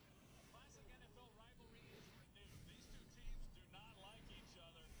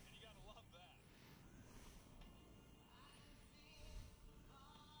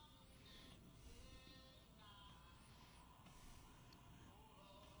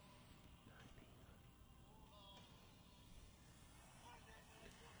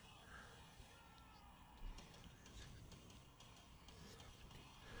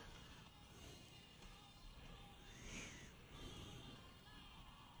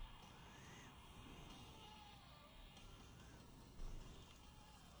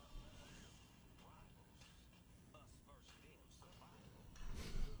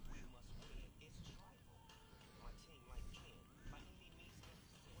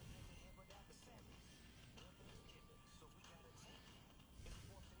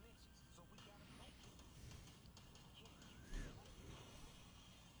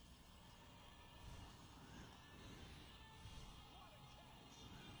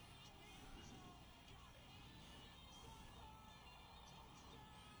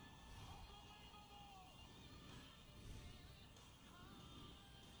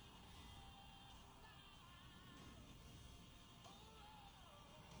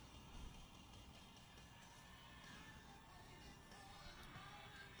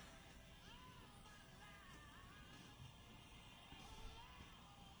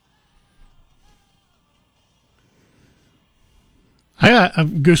 I got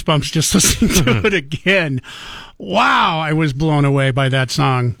goosebumps just listening to it again. Wow, I was blown away by that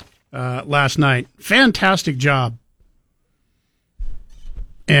song last night. Fantastic job.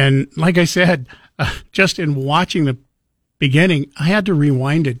 And like I said, just in watching the beginning, I had to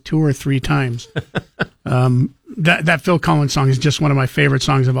rewind it 2 or 3 times. That Phil Collins song is just one of my favorite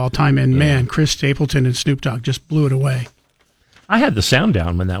songs of all time. And man, Chris Stapleton and Snoop Dogg just blew it away. I had the sound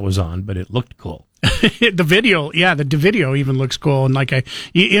down when that was on, but it looked cool. The video, the video even looks cool, and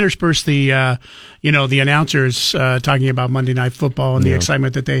you intersperse the the announcers talking about Monday Night Football and the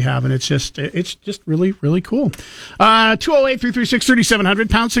excitement that they have, and it's just really, really cool. 208-336-3700,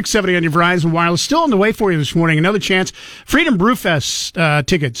 pound 670 on your Verizon Wireless. Still on the way for you this morning. Another chance. Freedom Brewfest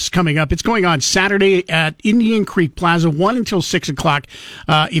tickets coming up. It's going on Saturday at Indian Creek Plaza, 1 until 6 o'clock.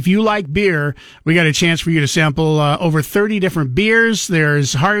 If you like beer, we got a chance for you to sample over 30 different beers.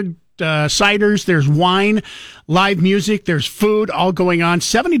 There's hard ciders, there's wine, live music, there's food, all going on.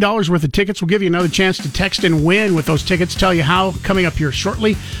 $70 worth of tickets. We'll give you another chance to text and win with those tickets. Tell you how coming up here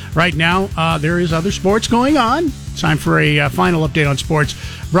shortly. Right now, there is other sports going on. Time for a final update on sports.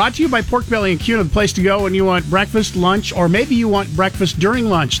 Brought to you by Pork Belly and Kuna, the place to go when you want breakfast, lunch, or maybe you want breakfast during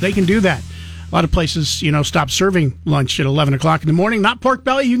lunch. They can do that. A lot of places, stop serving lunch at 11 o'clock in the morning. Not Pork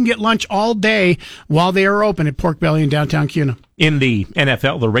Belly. You can get lunch all day while they are open at Pork Belly in downtown Kuna. In the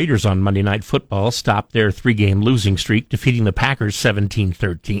NFL, the Raiders on Monday Night Football stopped their 3-game losing streak, defeating the Packers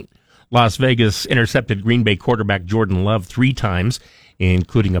 17-13. Las Vegas intercepted Green Bay quarterback Jordan Love 3 times,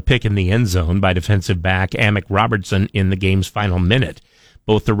 including a pick in the end zone by defensive back Amick Robertson in the game's final minute.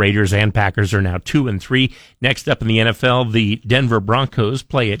 Both the Raiders and Packers are now 2-3. Next up in the NFL, the Denver Broncos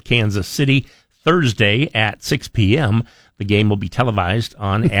play at Kansas City Thursday at 6 p.m. The game will be televised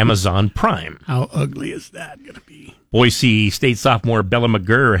on Amazon Prime. How ugly is that going to be? Boise State sophomore Bella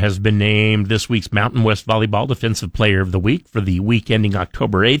McGurr has been named this week's Mountain West Volleyball Defensive Player of the Week for the week ending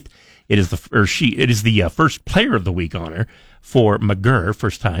October 8th. It is the first Player of the Week honor for McGurr,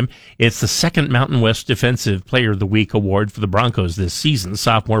 first time. It's the second Mountain West Defensive Player of the Week award for the Broncos this season.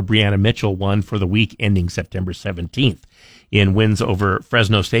 Sophomore Brianna Mitchell won for the week ending September 17th. In wins over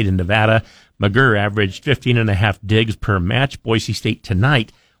Fresno State and Nevada, McGurr averaged 15.5 digs per match. Boise State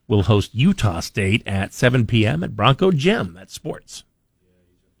tonight will host Utah State at 7 p.m. at Bronco Gym. That's sports.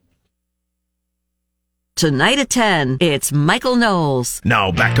 Tonight at 10, it's Michael Knowles.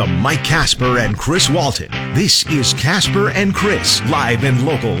 Now back to Mike Casper and Chris Walton. This is Casper and Chris, live and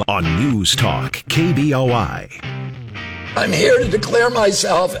local on News Talk, KBOI. I'm here to declare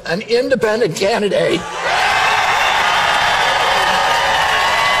myself an independent candidate.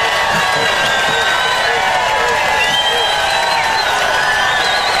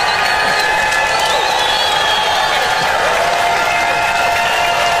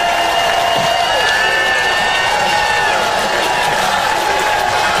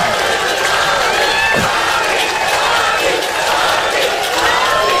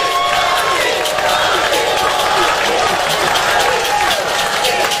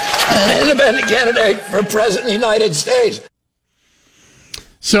 Independent candidate for President of the United States.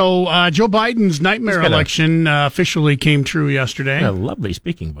 So Joe Biden's nightmare election officially came true yesterday. A lovely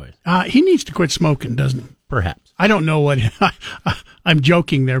speaking voice. He needs to quit smoking, doesn't he? Perhaps. I don't know what... I'm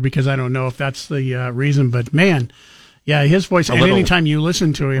joking there because I don't know if that's the reason, but man, yeah, his voice, and anytime you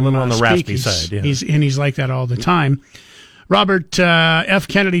listen to him on the speak, raspy side, yeah. he's like that all the time. Robert F.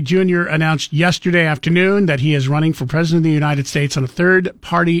 Kennedy Jr. announced yesterday afternoon that he is running for President of the United States on a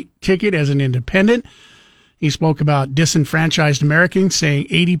third-party ticket as an independent. He spoke about disenfranchised Americans, saying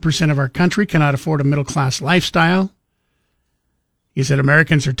 80% of our country cannot afford a middle-class lifestyle. He said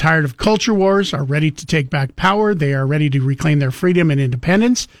Americans are tired of culture wars, are ready to take back power. They are ready to reclaim their freedom and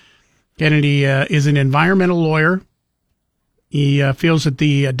independence. Kennedy is an environmental lawyer. He feels that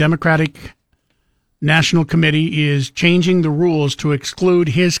the Democratic National Committee is changing the rules to exclude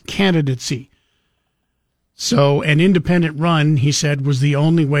his candidacy. So an independent run, he said, was the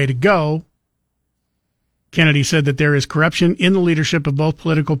only way to go. Kennedy said that there is corruption in the leadership of both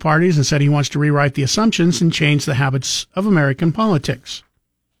political parties and said he wants to rewrite the assumptions and change the habits of American politics.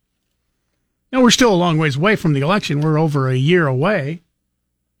 Now, we're still a long ways away from the election. We're over a year away.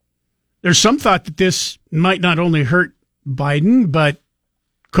 There's some thought that this might not only hurt Biden, but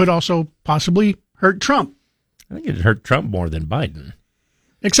could also possibly hurt Trump. I think it hurt Trump more than Biden.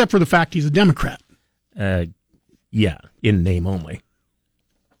 Except for the fact he's a Democrat. Yeah, in name only.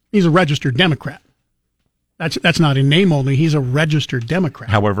 He's a registered Democrat. That's not in name only. He's a registered Democrat.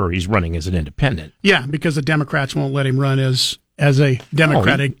 However, he's running as an independent. Yeah, because the Democrats won't let him run as a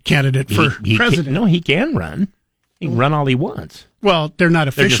Democratic candidate for president. No, he can run. He can run all he wants. Well, they're not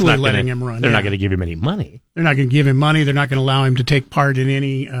officially letting him run. They're not going to give him any money. They're not going to give him money. They're not going to allow him to take part in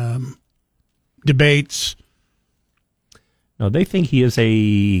any debates. No, they think he is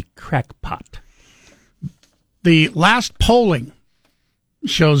a crackpot. The last polling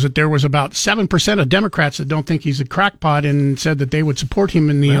shows that there was about 7% of Democrats that don't think he's a crackpot and said that they would support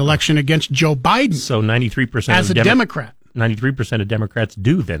him in the election against Joe Biden. So 93% as a Democrat. 93% of Democrats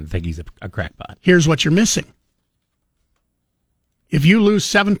do then think he's a crackpot. Here's what you're missing. If you lose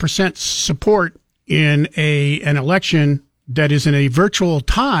 7% support in an election that is in a virtual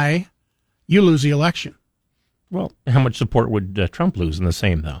tie, you lose the election. Well, how much support would Trump lose in the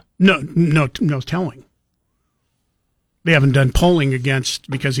same, though? No telling. They haven't done polling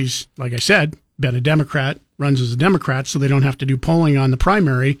because he's, like I said, been a Democrat, runs as a Democrat, so they don't have to do polling on the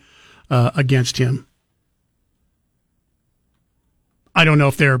primary against him. I don't know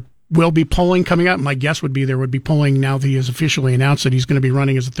if there will be polling coming up. My guess would be there would be polling now that he has officially announced that he's going to be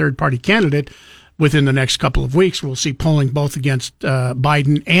running as a third-party candidate within the next couple of weeks. We'll see polling both against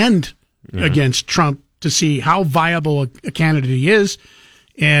Biden and against Trump to see how viable a candidate he is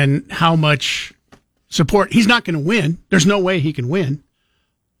and how much support. He's not going to win. There's no way he can win.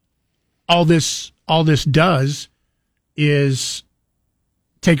 All this does is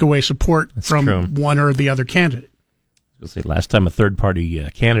take away support from one or the other candidate. I'll say last time a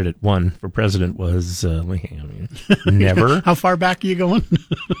third-party candidate won for president was never. How far back are you going?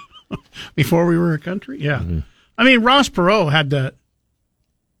 Before we were a country? Yeah. Mm-hmm. I mean, Ross Perot had the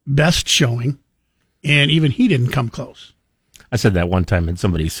best showing, and even he didn't come close. I said that one time, and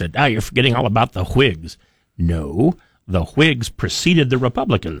somebody said, you're forgetting all about the Whigs. No, the Whigs preceded the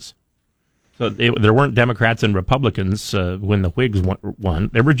Republicans. So there weren't Democrats and Republicans when the Whigs won.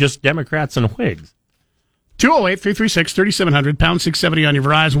 There were just Democrats and Whigs. 208-336-3700, pound 670 on your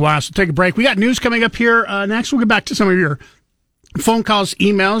Verizon Wireless. We'll take a break. We got news coming up here. Next, we'll get back to some of your phone calls,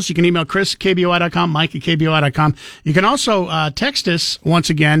 emails. You can email Chris at KBOI.com, Mike at KBOI.com. You can also text us once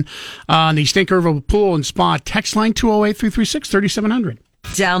again on the Stankerville Pool and Spa text line, 208-336-3700.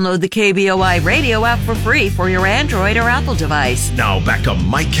 Download the KBOI radio app for free for your Android or Apple device. Now back to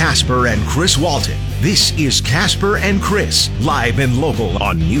Mike Casper and Chris Walton. This is Casper and Chris, live and local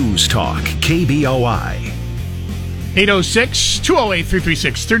on News Talk, KBOI.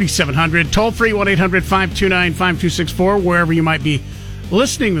 806-208-336-3700. Toll free 1-800-529-5264. Wherever you might be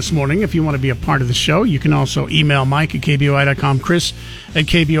listening this morning, if you want to be a part of the show, you can also email Mike at KBOI.com, Chris at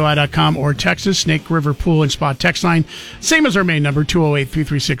KBOI.com, or text us, Snake River Pool and Spa text line. Same as our main number,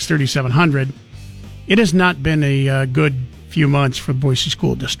 208-336-3700. It has not been a good few months for the Boise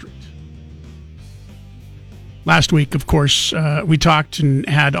School District. Last week, of course, we talked and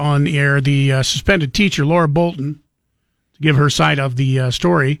had on the air the suspended teacher, Laura Bolton, give her side of the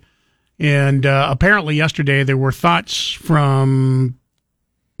story. And apparently yesterday there were thoughts from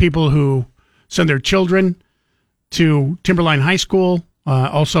people who send their children to Timberline High School,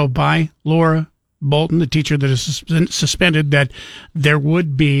 also by Laura Bolton, the teacher that is suspended, that there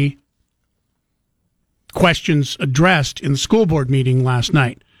would be questions addressed in the school board meeting last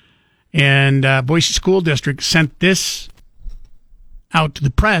night. And Boise School District sent this out to the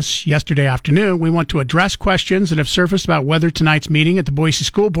press yesterday afternoon. We want to address questions that have surfaced about whether tonight's meeting at the Boise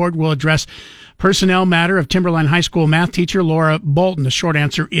School Board will address personnel matter of Timberline High School math teacher Laura Bolton. The short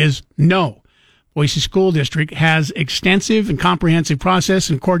answer is no. Boise School District has extensive and comprehensive process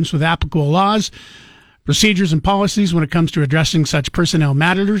in accordance with applicable laws, procedures, and policies when it comes to addressing such personnel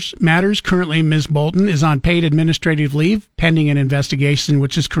matters. Currently, Ms. Bolton is on paid administrative leave pending an investigation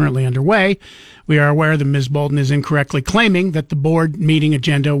which is currently underway. We are aware that Ms. Bolton is incorrectly claiming that the board meeting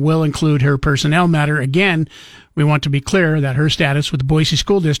agenda will include her personnel matter. Again, we want to be clear that her status with the Boise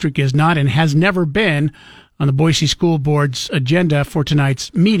School District is not and has never been on the Boise School Board's agenda for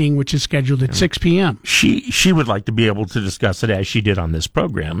tonight's meeting, which is scheduled at 6 p.m. She would like to be able to discuss it as she did on this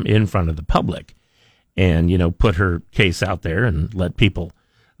program in front of the public. And, put her case out there and let people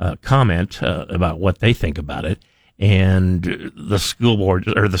comment about what they think about it. And the school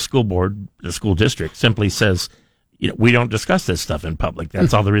district simply says, we don't discuss this stuff in public.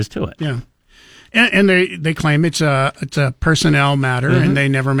 That's all there is to it. Yeah. And they claim it's a personnel matter, mm-hmm. and they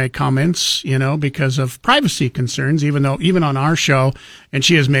never make comments, because of privacy concerns, even on our show, and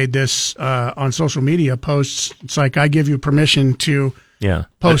she has made this on social media posts. It's like, I give you permission to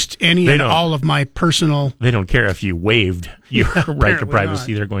post any and all of my personal. They don't care if you waived your right to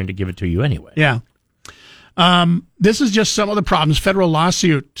privacy. Not. They're going to give it to you anyway. Yeah. This is just some of the problems. Federal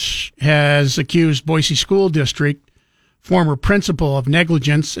lawsuit has accused Boise School District former principal of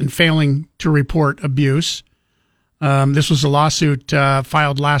negligence and failing to report abuse. This was a lawsuit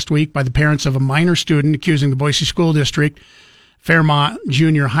filed last week by the parents of a minor student accusing the Boise School District, Fairmont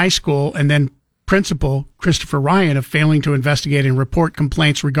Junior High School, and then Principal Christopher Ryan of failing to investigate and report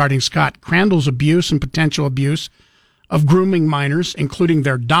complaints regarding Scott Crandall's abuse and potential abuse of grooming minors, including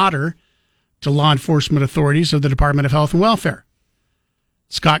their daughter, to law enforcement authorities of the Department of Health and Welfare.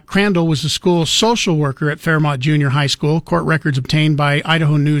 Scott Crandall was the school social worker at Fairmont Junior High School. Court records obtained by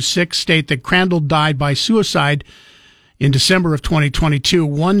Idaho News 6 state that Crandall died by suicide in December of 2022,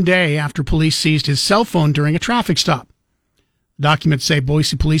 one day after police seized his cell phone during a traffic stop. Documents say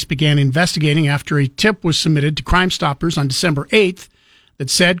Boise police began investigating after a tip was submitted to Crime Stoppers on December 8th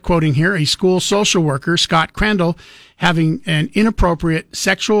that said, quoting here, a school social worker, Scott Crandall, having an inappropriate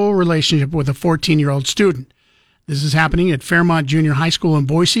sexual relationship with a 14-year-old student. This is happening at Fairmont Junior High School in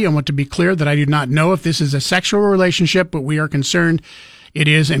Boise. I want to be clear that I do not know if this is a sexual relationship, but we are concerned it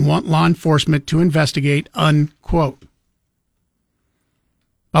is and want law enforcement to investigate, unquote.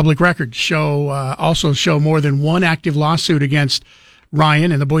 Public records also show more than one active lawsuit against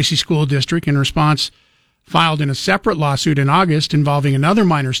Ryan and the Boise School District. In response, filed in a separate lawsuit in August involving another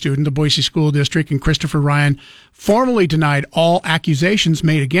minor student, the Boise School District and Christopher Ryan formally denied all accusations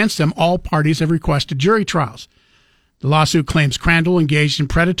made against them. All parties have requested jury trials. The lawsuit claims Crandall engaged in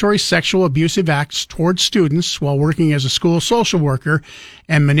predatory sexual abusive acts towards students while working as a school social worker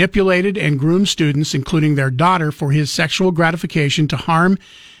and manipulated and groomed students, including their daughter, for his sexual gratification to harm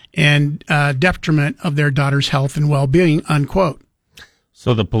and detriment of their daughter's health and well-being, unquote.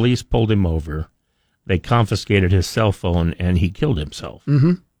 So the police pulled him over. They confiscated his cell phone, and he killed himself.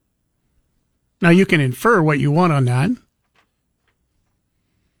 Mm-hmm. Now, you can infer what you want on that,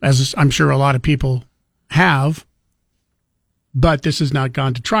 as I'm sure a lot of people have, but this has not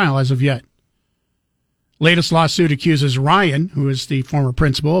gone to trial as of yet. Latest lawsuit accuses Ryan, who is the former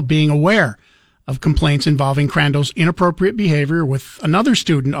principal, of being aware of complaints involving Crandall's inappropriate behavior with another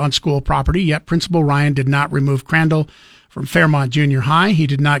student on school property, yet Principal Ryan did not remove Crandall from Fairmont Junior High. He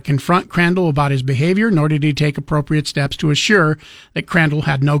did not confront Crandall about his behavior, nor did he take appropriate steps to assure that Crandall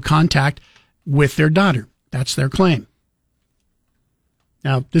had no contact with their daughter. That's their claim.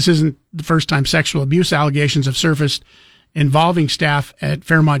 Now, this isn't the first time sexual abuse allegations have surfaced involving staff at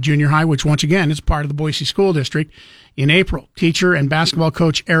Fairmont Junior High, which once again is part of the Boise School District. In April, teacher and basketball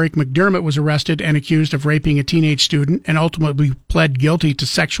coach Eric McDermott was arrested and accused of raping a teenage student and ultimately pled guilty to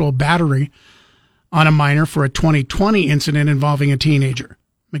sexual battery on a minor for a 2020 incident involving a teenager.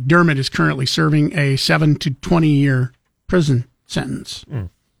 McDermott is currently serving a 7 to 20-year prison sentence.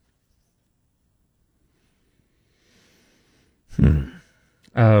 And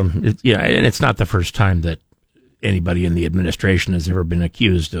it's not the first time that anybody in the administration has ever been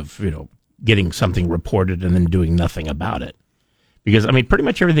accused of, getting something reported and then doing nothing about it. Because, pretty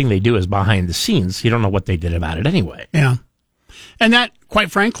much everything they do is behind the scenes. You don't know what they did about it anyway. Yeah. And that, quite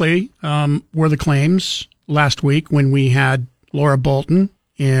frankly, were the claims last week when we had Laura Bolton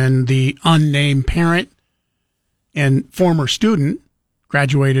and the unnamed parent and former student,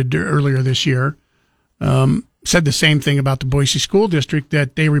 graduated earlier this year, said the same thing about the Boise School District,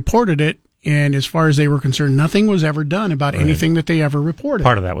 that they reported it. And as far as they were concerned, nothing was ever done about anything that they ever reported.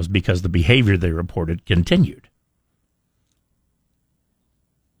 Part of that was because the behavior they reported continued.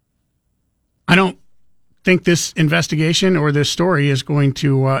 I don't think this investigation or this story is going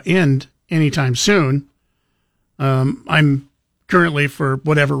to end anytime soon. I'm currently, for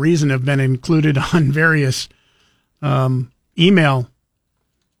whatever reason, have been included on various email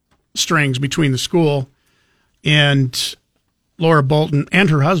strings between the school and Laura Bolton and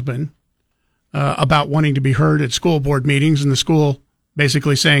her husband about wanting to be heard at school board meetings, and the school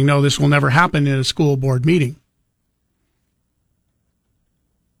basically saying, no, this will never happen in a school board meeting.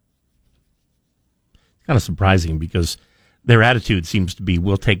 Kind of surprising because their attitude seems to be,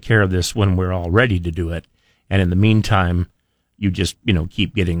 we'll take care of this when we're all ready to do it. And in the meantime, you just,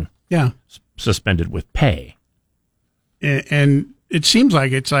 keep getting suspended with pay. And it seems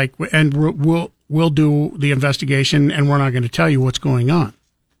like it's like, and we'll do the investigation and we're not going to tell you what's going on,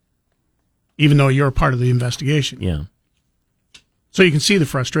 even though you're a part of the investigation. Yeah. So you can see the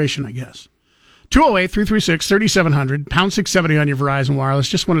frustration, I guess. 208-336-3700, pound 670 on your Verizon Wireless.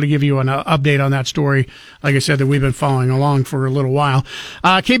 Just wanted to give you an update on that story, like I said, that we've been following along for a little while.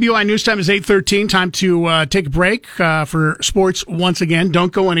 KBOI News Time is 8:13. Time to take a break for sports once again.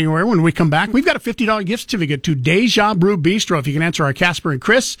 Don't go anywhere. When we come back, we've got a $50 gift certificate to Deja Brew Bistro. If you can answer our Casper and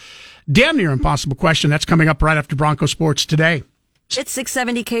Chris damn near impossible question, that's coming up right after Bronco Sports Today. It's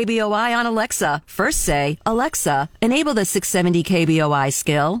 670 KBOI on Alexa. First say, Alexa, enable the 670 KBOI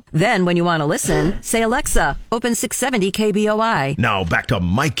skill. Then when you want to listen, say, Alexa, open 670 KBOI. Now back to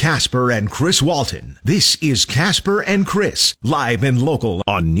Mike Casper and Chris Walton. This is Casper and Chris, live and local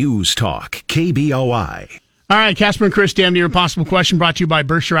on News Talk, KBOI. All right, Casper and Chris, damn near impossible question, brought to you by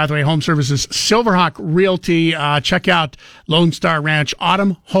Berkshire Hathaway Home Services, Silverhawk Realty. Check out Lone Star Ranch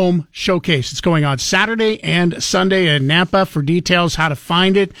Autumn Home Showcase. It's going on Saturday and Sunday in Nampa. For details, how to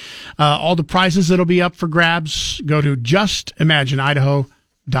find it, all the prizes that'll be up for grabs, go to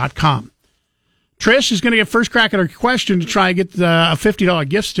justimagineidaho.com. Trish is going to get first crack at her question to try and get a $50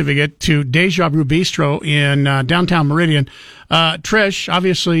 gift certificate to Deja Brew Bistro in downtown Meridian. Trish,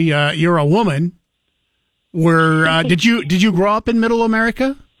 obviously, you're a woman. Did you grow up in Middle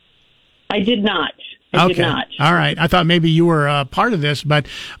America? I did not. I did not. All right. I thought maybe you were part of this, but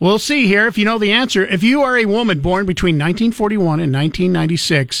we'll see here if you know the answer. If you are a woman born between 1941 and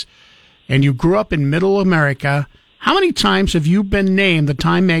 1996, and you grew up in Middle America, how many times have you been named the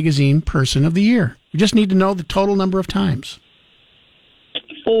Time Magazine Person of the Year? We just need to know the total number of times.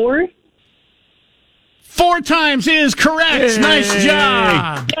 4. 4 times is correct. Hey. Nice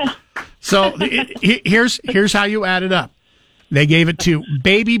job. Yeah. So here's how you add it up. They gave it to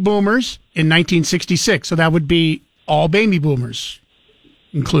baby boomers in 1966. So that would be all baby boomers,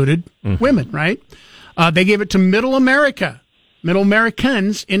 included women, right? They gave it to Middle Americans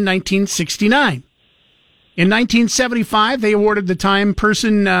in 1969. In 1975, they awarded the Time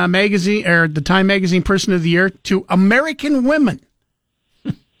Person magazine, or the Time Magazine Person of the Year, to American women.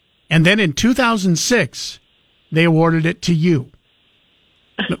 And then in 2006, they awarded it to you.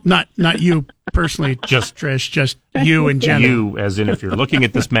 Not you personally, just Trish, just you in general. You, as in if you're looking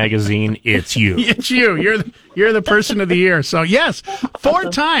at this magazine, it's you. It's you. You're the person of the year. So yes,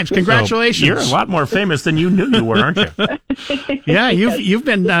 4 times. Congratulations. So you're a lot more famous than you knew you were, aren't you? Yeah, you've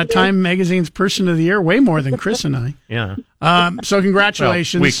been Time Magazine's person of the year way more than Chris and I. Yeah. So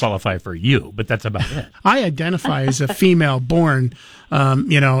congratulations. Well, we qualify for you, but that's about it. I identify as a female born, between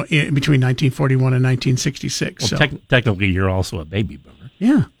 1941 and 1966. Well, so. Technically, you're also a baby boomer.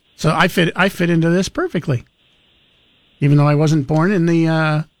 Yeah. So I fit into this perfectly, even though I wasn't born in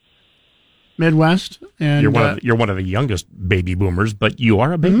the Midwest. And you're one of the youngest baby boomers, but you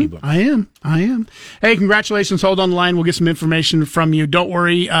are a baby boomer. I am. Hey, congratulations. Hold on the line. We'll get some information from you. Don't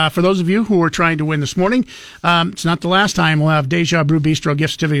worry. For those of you who are trying to win this morning, it's not the last time. We'll have Deja Brew Bistro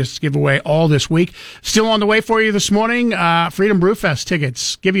gift certificates to give away all this week. Still on the way for you this morning. Freedom Brewfest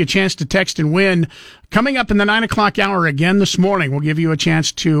tickets. Give you a chance to text and win. Coming up in the 9 o'clock hour again this morning, we'll give you a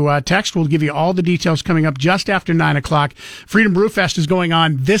chance to text. We'll give you all the details coming up just after 9 o'clock. Freedom Brewfest is going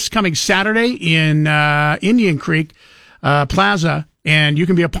on this coming Saturday in Indian Creek Plaza, and you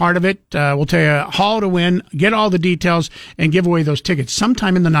can be a part of it. We'll tell you how to win, get all the details, and give away those tickets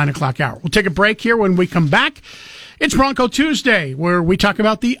sometime in the 9 o'clock hour. We'll take a break here. When we come back, it's Bronco Tuesday, where we talk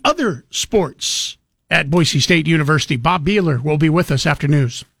about the other sports at Boise State University. Bob Beeler will be with us after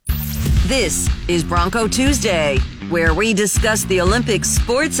news. This is Bronco Tuesday, where we discuss the Olympic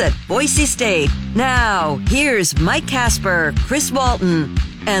sports at Boise State. Now, here's Mike Casper, Chris Walton,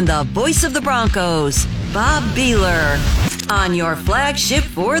 and the voice of the Broncos, Bob Beeler, on your flagship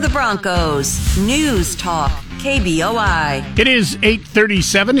for the Broncos, News Talk, KBOI. It is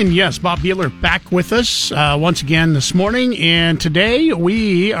 8:37, and yes, Bob Beeler back with us once again this morning, and today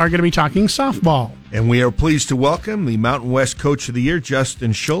we are going to be talking softball. And we are pleased to welcome the Mountain West Coach of the Year,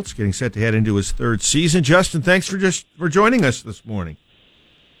 Justin Schultz, getting set to head into his 3rd season. Justin, thanks for joining us this morning.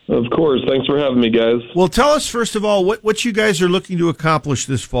 Of course. Thanks for having me, guys. Well, tell us, first of all, what you guys are looking to accomplish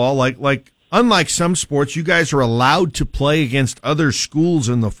this fall. Like unlike some sports, you guys are allowed to play against other schools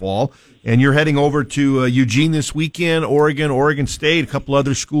in the fall, and you're heading over to Eugene this weekend, Oregon State. A couple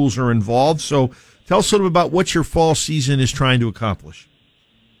other schools are involved. So tell us a little bit about what your fall season is trying to accomplish.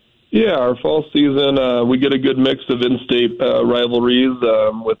 Yeah, our fall season, we get a good mix of in-state rivalries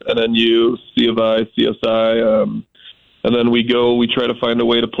with NNU, C of I, CSI, and then we try to find a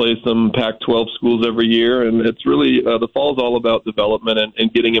way to play some Pac-12 schools every year, and it's really, the fall is all about development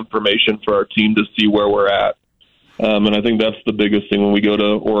and getting information for our team to see where we're at. And I think that's the biggest thing when we go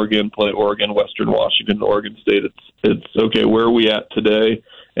to Oregon, play Oregon, Western Washington, Oregon State. It's okay, where are we at today,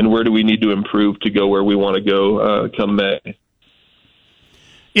 and where do we need to improve to go where we want to go come May?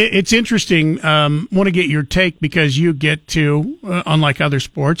 It's interesting. Want to get your take because you get to, unlike other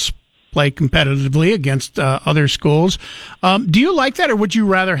sports, play competitively against other schools. Do you like that, or would you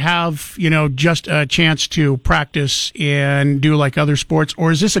rather have just a chance to practice and do like other sports,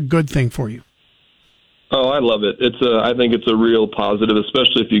 or is this a good thing for you? Oh, I love it. I think it's a real positive,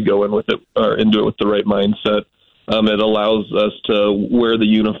 especially if you go in with it or into it with the right mindset. It allows us to wear the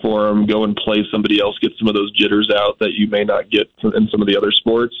uniform, go and play somebody else, get some of those jitters out that you may not get in some of the other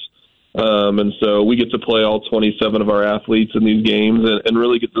sports. And so we get to play all 27 of our athletes in these games and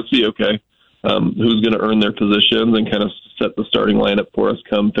really get to see, who's going to earn their positions and kind of set the starting lineup for us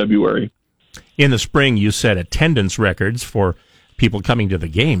come February. In the spring, you set attendance records for people coming to the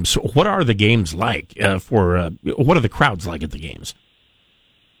games. What are the games like? What are the crowds like at the games?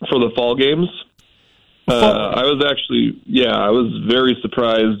 For the fall games? I was very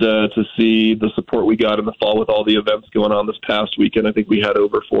surprised to see the support we got in the fall with all the events going on this past weekend. I think we had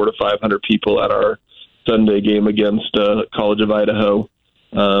over 400 to 500 people at our Sunday game against College of Idaho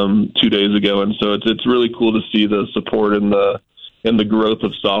 2 days ago, and so it's really cool to see the support and the growth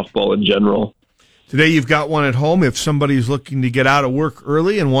of softball in general. Today you've got one at home. If somebody's looking to get out of work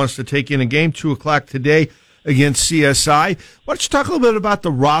early and wants to take in a game, 2:00 today against CSI. Why don't you talk a little bit about the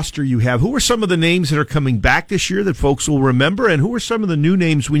roster you have? Who are some of the names that are coming back this year that folks will remember, and who are some of the new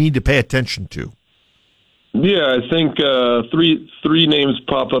names we need to pay attention to? Yeah, I think three names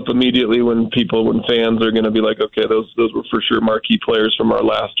pop up immediately when fans are going to be like, okay, those were for sure marquee players from our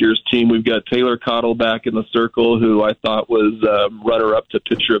last year's team. We've got Taylor Cottle back in the circle, who I thought was runner-up to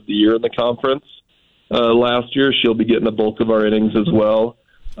pitcher of the year in the conference last year. She'll be getting the bulk of our innings as well.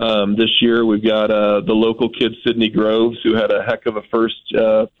 This year we've got the local kid Sydney Groves, who had a heck of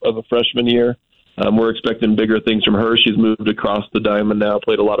a freshman year. We're expecting bigger things from her. She's moved across the diamond now,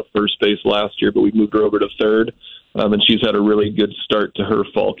 played a lot of first base last year, but we moved her over to third, and she's had a really good start to her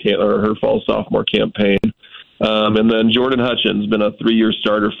fall sophomore campaign. And then Jordan Hutchins, been a 3-year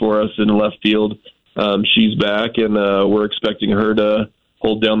starter for us in left field. She's back, and we're expecting her to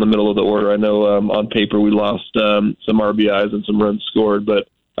hold down the middle of the order. I know on paper we lost some RBIs and some runs scored, but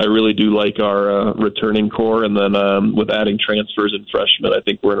I really do like our returning core, and then with adding transfers and freshmen, I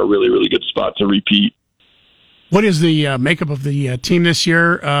think we're in a really, really good spot to repeat. What is the makeup of the team this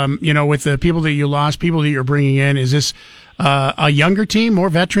year? With the people that you lost, people that you're bringing in, is this a younger team, more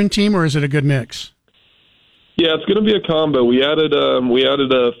veteran team, or is it a good mix? Yeah, it's going to be a combo. We added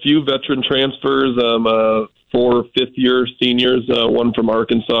a few veteran transfers, 4 fifth-year seniors, one from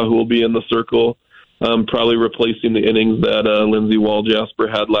Arkansas who will be in the circle. Probably replacing the innings that Lindsey Walljasper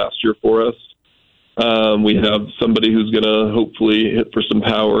had last year for us. We have somebody who's going to hopefully hit for some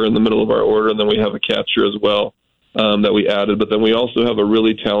power in the middle of our order, and then we have a catcher as well that we added. But then we also have a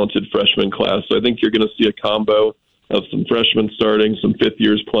really talented freshman class. So I think you're going to see a combo of some freshmen starting, some fifth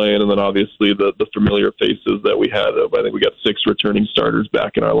years playing, and then obviously the familiar faces that we had. I think we got 6 returning starters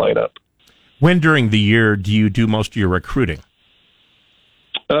back in our lineup. When during the year do you do most of your recruiting?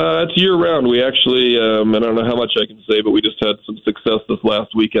 It's year-round. We actually, I don't know how much I can say, but we just had some success this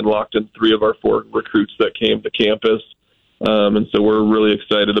last weekend, locked in 3 of our 4 recruits that came to campus. And so we're really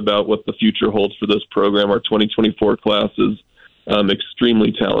excited about what the future holds for this program. Our 2024 class is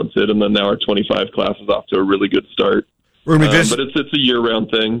extremely talented, and then now our 25 class is off to a really good start. We're gonna be but it's a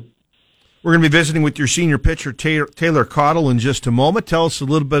year-round thing. We're going to be visiting with your senior pitcher, Taylor Cottle, in just a moment. Tell us a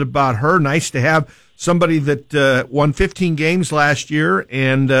little bit about her. Nice to have somebody that won 15 games last year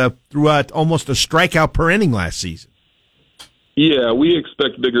and threw out almost a strikeout per inning last season. Yeah, we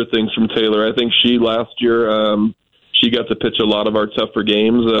expect bigger things from Taylor. I think last year she got to pitch a lot of our tougher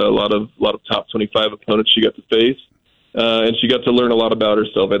games, a lot of top 25 opponents she got to face, and she got to learn a lot about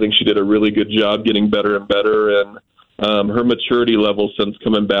herself. I think she did a really good job getting better and better, and her maturity level since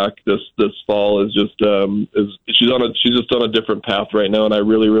coming back this fall is just she's just on a different path right now, and I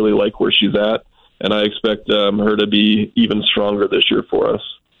really, really like where she's at, and I expect her to be even stronger this year for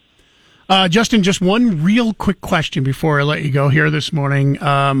us. Justin, just one real quick question before I let you go here this morning.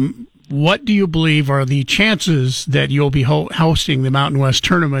 What do you believe are the chances that you'll be hosting the Mountain West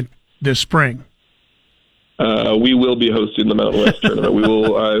tournament this spring? We will be hosting the Mountain West tournament. We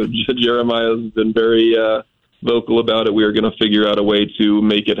will. Jeremiah has been very vocal about it. We are going to figure out a way to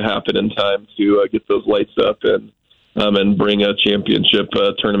make it happen in time to get those lights up and bring a championship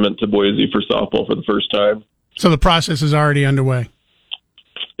tournament to Boise for softball for the first time. So the process is already underway.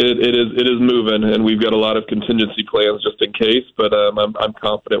 It is moving, and we've got a lot of contingency plans just in case. But I'm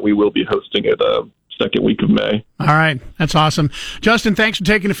confident we will be hosting it second week of May. All right, that's awesome, Justin. Thanks for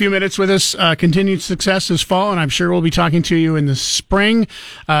taking a few minutes with us. Continued success this fall, and I'm sure we'll be talking to you in the spring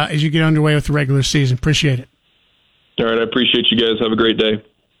as you get underway with the regular season. Appreciate it. All right, I appreciate you guys. Have a great day.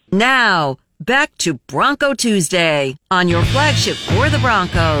 Now, back to Bronco Tuesday on your flagship for the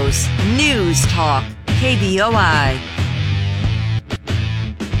Broncos, News Talk, KBOI.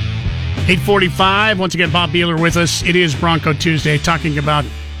 8:45. Once again, Bob Beeler with us. It is Bronco Tuesday, talking about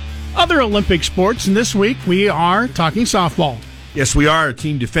other Olympic sports, and this week we are talking softball. Yes, we are a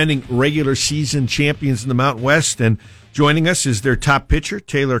team defending regular season champions in the Mountain West, and joining us is their top pitcher,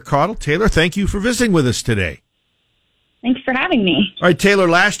 Taylor Caudle. Taylor, thank you for visiting with us today. Thanks for having me. All right, Taylor,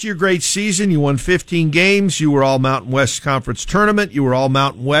 last year, great season. You won 15 games. You were all Mountain West Conference Tournament. You were all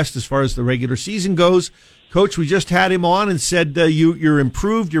Mountain West as far as the regular season goes. Coach, we just had him on and said you're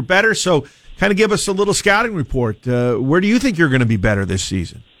improved, you're better. So kind of give us a little scouting report. Where do you think you're going to be better this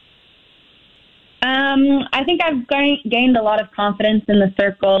season? I think I've gained a lot of confidence in the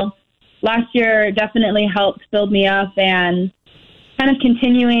circle. Last year definitely helped build me up, and kind of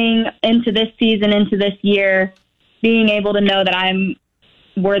continuing into this season, into this year, being able to know that I'm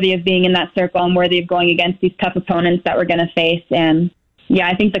worthy of being in that circle. I'm worthy of going against these tough opponents that we're going to face. And yeah,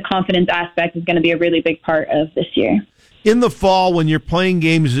 I think the confidence aspect is going to be a really big part of this year. In the fall, when you're playing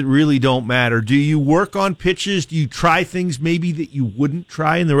games that really don't matter, do you work on pitches? Do you try things maybe that you wouldn't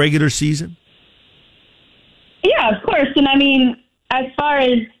try in the regular season? Yeah, of course. And I mean, as far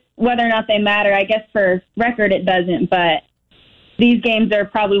as whether or not they matter, I guess for record it doesn't, but these games are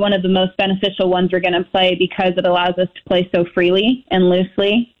probably one of the most beneficial ones we're going to play because it allows us to play so freely and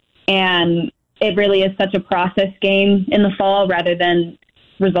loosely. And it really is such a process game in the fall rather than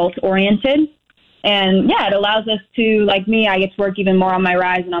results oriented. And yeah, it allows us to, like me, I get to work even more on my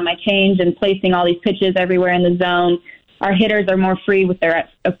rise and on my change and placing all these pitches everywhere in the zone. Our hitters are more free with their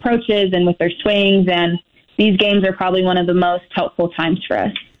approaches and with their swings, and these games are probably one of the most helpful times for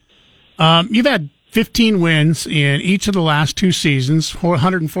us. You've had 15 wins in each of the last two seasons,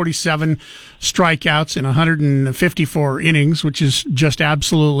 147 strikeouts in 154 innings, which is just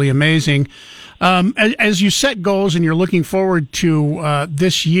absolutely amazing. As you set goals and you're looking forward to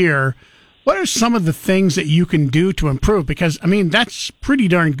this year, what are some of the things that you can do to improve? Because, I mean, that's pretty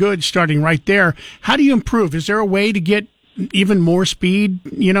darn good starting right there. How do you improve? Is there a way to get even more speed,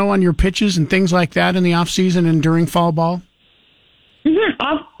 on your pitches and things like that in the off season and during fall ball? Mm-hmm.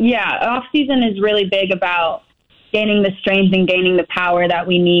 Off season is really big about gaining the strength and gaining the power that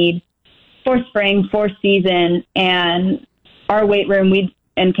we need for spring, for season, and our weight room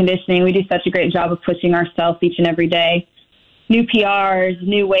and conditioning. We do such a great job of pushing ourselves each and every day. New PRs,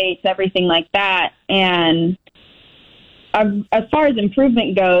 new weights, everything like that. And as far as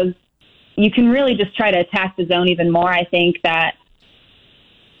improvement goes, you can really just try to attack the zone even more. I think that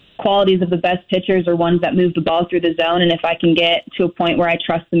qualities of the best pitchers are ones that move the ball through the zone. And if I can get to a point where I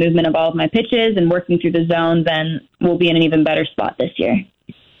trust the movement of all of my pitches and working through the zone, then we'll be in an even better spot this year.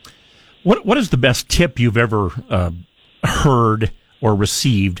 What is the best tip you've ever heard or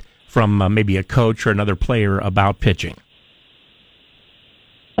received from maybe a coach or another player about pitching?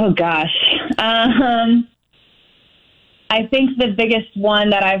 Oh, gosh. I think the biggest one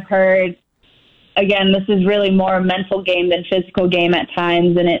that I've heard, again, this is really more a mental game than physical game at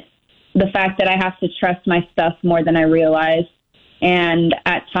times, and it's the fact that I have to trust my stuff more than I realize. And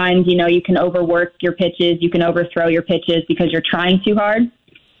at times, you can overwork your pitches, you can overthrow your pitches because you're trying too hard.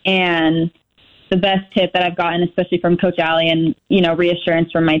 And the best tip that I've gotten, especially from Coach Allie and,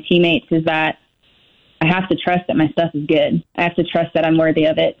 reassurance from my teammates, is that I have to trust that my stuff is good. I have to trust that I'm worthy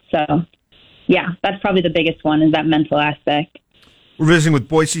of it. So, yeah, that's probably the biggest one, is that mental aspect. We're visiting with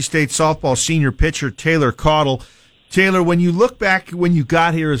Boise State softball senior pitcher Taylor Caudle. Taylor, when you look back when you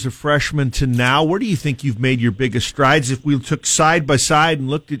got here as a freshman to now, where do you think you've made your biggest strides? If we took side by side and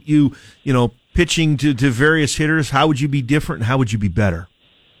looked at you, pitching to various hitters, how would you be different and how would you be better?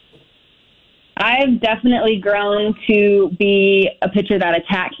 I've definitely grown to be a pitcher that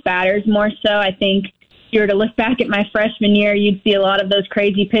attacks batters more so. I think if you were to look back at my freshman year, you'd see a lot of those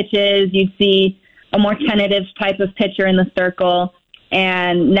crazy pitches. You'd see a more tentative type of pitcher in the circle.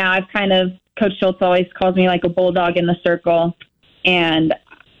 And now I've Coach Schultz always calls me like a bulldog in the circle. And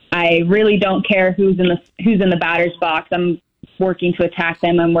I really don't care who's in the batter's box. I'm working to attack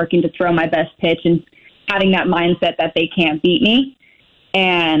them. I'm working to throw my best pitch and having that mindset that they can't beat me.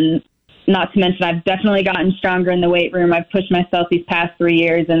 And not to mention, I've definitely gotten stronger in the weight room. I've pushed myself these past 3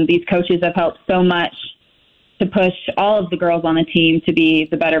 years, and these coaches have helped so much to push all of the girls on the team to be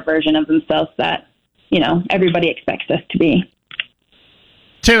the better version of themselves that, everybody expects us to be.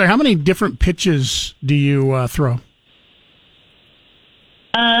 Taylor, how many different pitches do you throw?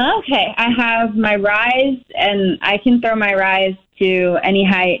 Okay, I have my rise, and I can throw my rise to any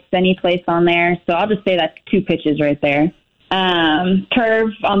heights, any place on there. So I'll just say that's 2 pitches right there. Curve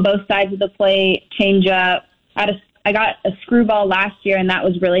on both sides of the plate, change up. I got a screwball last year, and that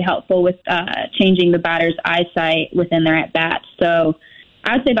was really helpful with changing the batter's eyesight within their at-bat. So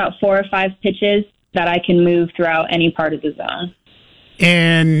I would say about 4 or 5 pitches that I can move throughout any part of the zone.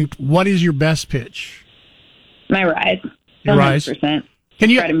 And what is your best pitch? My rise. Your rise? 100%. Can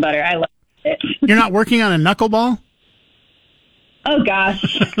you, bread and butter. I love it. You're not working on a knuckleball? Oh,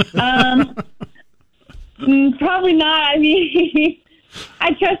 gosh. Probably not. I mean,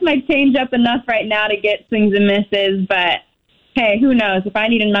 I trust my changeup enough right now to get swings and misses, but hey, who knows? If I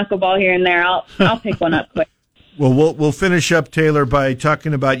need a knuckleball here and there, I'll pick one up quick. Well, we'll finish up, Taylor, by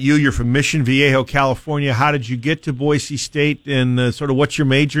talking about you. You're from Mission Viejo, California. How did you get to Boise State, and sort of what you're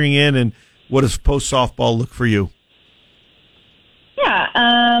majoring in, and what does post softball look for you?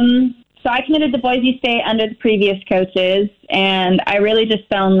 Yeah, so I committed to Boise State under the previous coaches, and I really just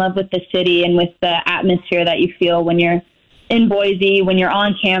fell in love with the city and with the atmosphere that you feel when you're in Boise, when you're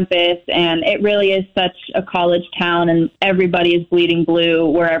on campus, and it really is such a college town, and everybody is bleeding blue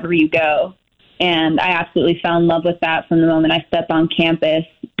wherever you go. And I absolutely fell in love with that from the moment I stepped on campus.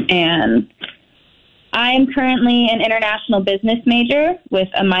 And I am currently an international business major with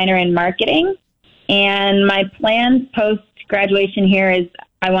a minor in marketing. And my plans post-graduation here is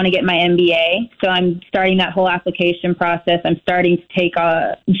I want to get my MBA. So I'm starting that whole application process. I'm starting to take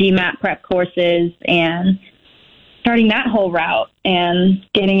GMAT prep courses and starting that whole route and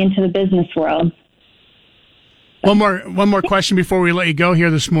getting into the business world. One more question before we let you go here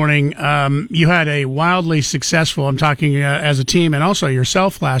this morning. You had a wildly successful, I'm talking as a team and also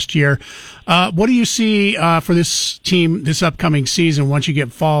yourself last year. What do you see for this team this upcoming season once you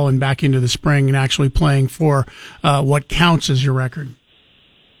get fall and back into the spring and actually playing for what counts as your record?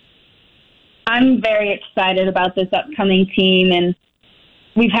 I'm very excited about this upcoming team, and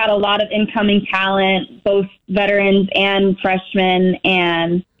we've had a lot of incoming talent, both veterans and freshmen,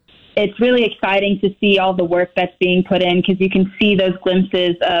 and it's really exciting to see all the work that's being put in because you can see those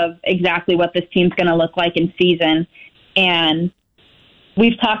glimpses of exactly what this team's going to look like in season. And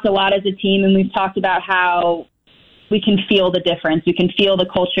we've talked a lot as a team, and we've talked about how we can feel the difference. We can feel the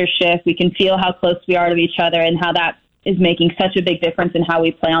culture shift. We can feel how close we are to each other and how that is making such a big difference in how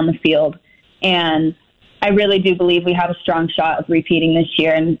we play on the field. And I really do believe we have a strong shot of repeating this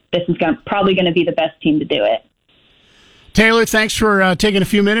year, and this is probably going to be the best team to do it. Taylor, thanks for taking a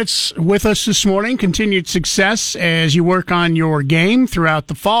few minutes with us this morning. Continued success as you work on your game throughout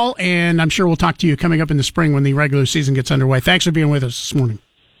the fall, and I'm sure we'll talk to you coming up in the spring when the regular season gets underway. Thanks for being with us this morning.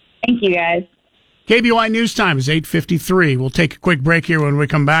 Thank you, guys. KBOI News Time is 8:53. We'll take a quick break here when we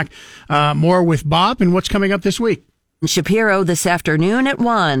come back. More with Bob and what's coming up this week. Shapiro this afternoon at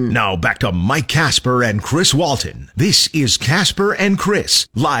 1. Now back to Mike Casper and Chris Walton. This is Casper and Chris,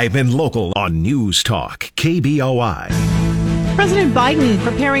 live and local on News Talk, KBOI. President Biden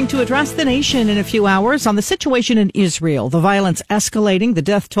preparing to address the nation in a few hours on the situation in Israel. The violence escalating, the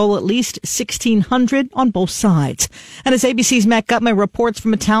death toll at least 1,600 on both sides. And as ABC's Matt Gutman reports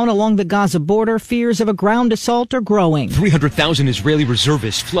from a town along the Gaza border, fears of a ground assault are growing. 300,000 Israeli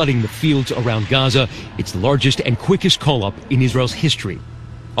reservists flooding the fields around Gaza. It's the largest and quickest call-up in Israel's history.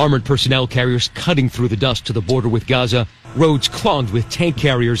 Armored personnel carriers cutting through the dust to the border with Gaza. Roads clogged with tank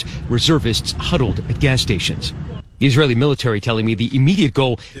carriers. Reservists huddled at gas stations. The Israeli military telling me the immediate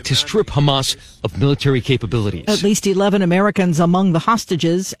goal to strip Hamas of military capabilities. At least 11 Americans among the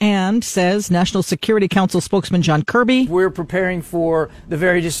hostages, and says National Security Council spokesman John Kirby. We're preparing for the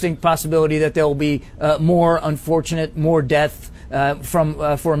very distinct possibility that there will be more unfortunate, more death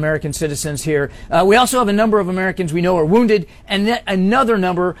for American citizens here. We also have a number of Americans we know are wounded, and another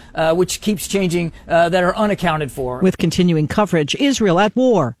number which keeps changing that are unaccounted for. With continuing coverage, Israel at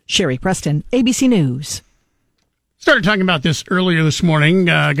war. Sherry Preston, ABC News. Started talking about this earlier this morning.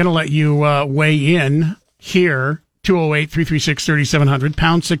 Going to let you weigh in here. 208-336-3700,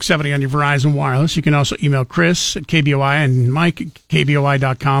 pound 670 on your Verizon Wireless. You can also email Chris at KBOI and Mike at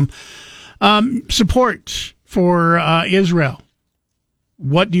KBOI.com. Support for Israel.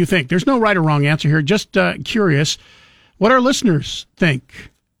 What do you think? There's no right or wrong answer here. Just curious what our listeners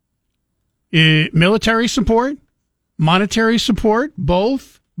think. Military support? Monetary support?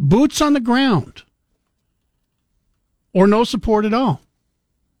 Both? Boots on the ground? Or no support at all?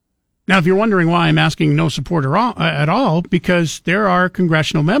 Now, if you're wondering why I'm asking no support at all, because there are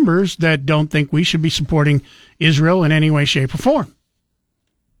congressional members that don't think we should be supporting Israel in any way, shape, or form.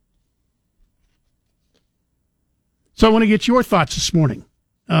 So I want to get your thoughts this morning.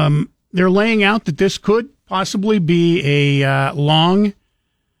 They're laying out that this could possibly be a long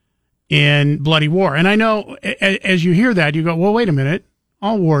and bloody war. And I know as you hear that, you go, well, wait a minute.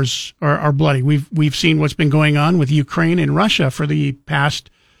 All wars are bloody. We've seen what's been going on with Ukraine and Russia for the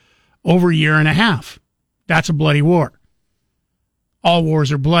past over a year and a half. That's a bloody war. All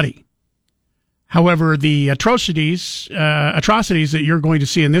wars are bloody. However, the atrocities that you're going to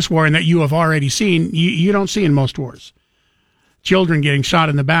see in this war and that you have already seen, you don't see in most wars. Children getting shot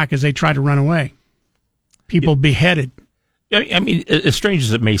in the back as they try to run away. People beheaded. I mean, as strange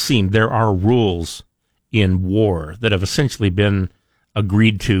as it may seem, there are rules in war that have essentially been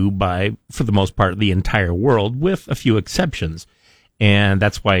agreed to by, for the most part, the entire world, with a few exceptions. And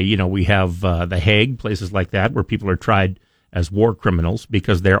that's why, we have The Hague, places like that, where people are tried as war criminals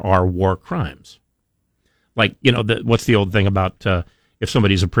because there are war crimes. Like, what's the old thing about if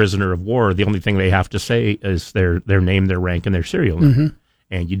somebody's a prisoner of war, the only thing they have to say is their name, their rank, and their serial number. Mm-hmm.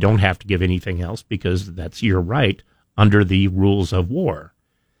 And you don't have to give anything else because that's your right under the rules of war.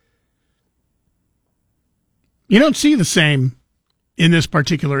 You don't see the same in this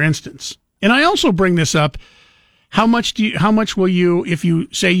particular instance. And I also bring this up. How much will you, if you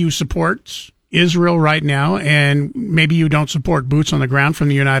say you support Israel right now, and maybe you don't support boots on the ground from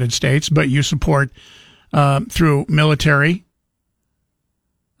the United States, but you support through military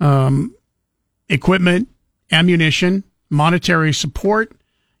equipment, ammunition, monetary support,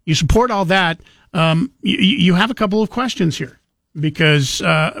 you support all that, you have a couple of questions here, because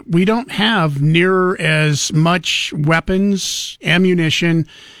we don't have near as much weapons, ammunition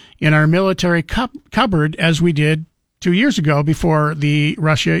in our military cupboard as we did 2 years ago before the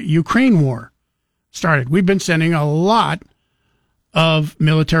Russia-Ukraine war started. We've been sending a lot of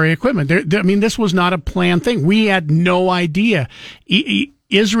military equipment. This was not a planned thing. We had no idea.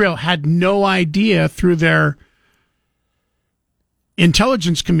 Israel had no idea through their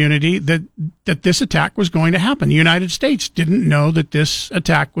intelligence community that this attack was going to happen. The United States didn't know that this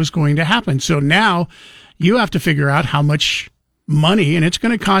attack was going to happen. So now you have to figure out how much money, and it's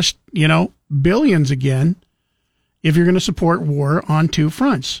going to cost, billions again, if you're going to support war on two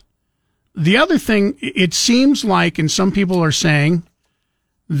fronts. The other thing, it seems like, and some people are saying,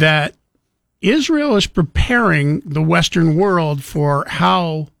 that Israel is preparing the Western world for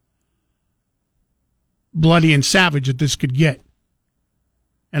how bloody and savage that this could get.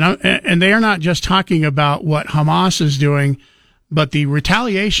 And they are not just talking about what Hamas is doing, but the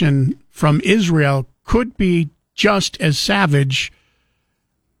retaliation from Israel could be just as savage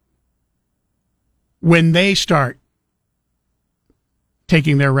when they start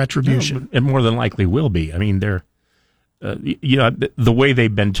taking their retribution. It more than likely will be. I mean, they're, the way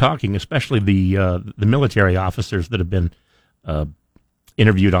they've been talking, especially the military officers that have been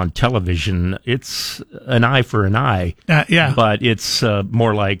interviewed on television, it's an eye for an eye. Yeah. But it's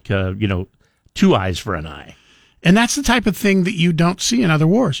more like, 2 eyes for an eye. And that's the type of thing that you don't see in other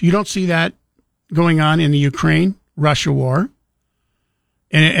wars. You don't see that going on in the Ukraine-Russia war.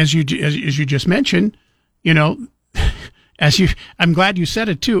 And as you just mentioned, I'm glad you said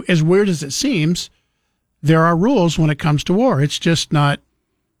it too, as weird as it seems, there are rules when it comes to war. It's just not,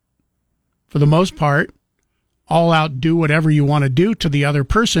 for the most part, all out do whatever you want to do to the other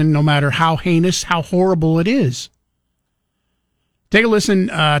person, no matter how heinous, how horrible it is. Take a listen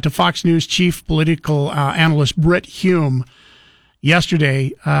to Fox News chief political analyst Brit Hume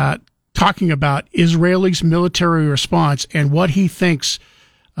yesterday talking about Israel's military response and what he thinks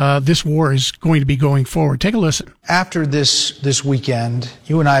this war is going to be going forward. Take a listen. After this weekend,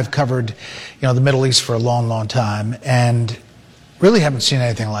 you and I have covered, the Middle East for a long, long time, and really haven't seen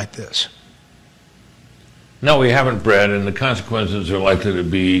anything like this. No, we haven't, Brad, and the consequences are likely to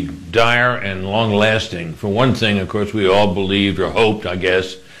be dire and long-lasting. For one thing, of course, we all believed or hoped, I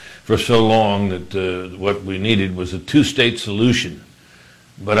guess, for so long that what we needed was a two-state solution.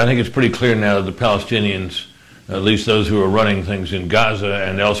 But I think it's pretty clear now that the Palestinians, at least those who are running things in Gaza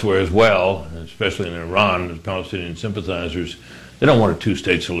and elsewhere as well, especially in Iran, the Palestinian sympathizers, they don't want a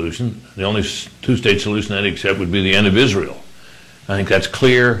two-state solution. The only two-state solution they'd accept would be the end of Israel. I think that's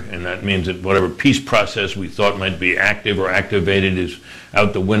clear, and that means that whatever peace process we thought might be active or activated is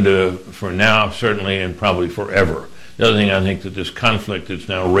out the window for now, certainly, and probably forever. The other thing, I think that this conflict that's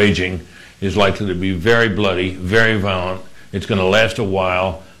now raging is likely to be very bloody, very violent. It's going to last a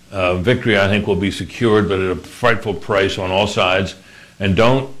while. Victory, I think, will be secured, but at a frightful price on all sides. And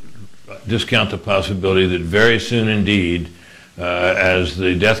don't discount the possibility that very soon indeed, as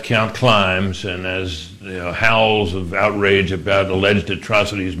the death count climbs and as howls of outrage about alleged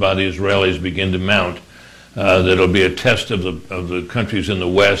atrocities by the Israelis begin to mount, that it'll be a test of the countries in the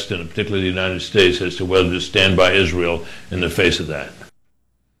West, and particularly the United States, as to whether to stand by Israel in the face of that.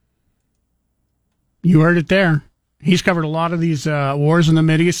 You heard it there. He's covered a lot of these wars in the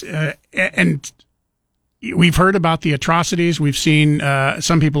Mideast, and we've heard about the atrocities. We've seen,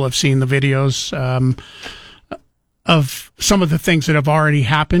 some people have seen the videos of some of the things that have already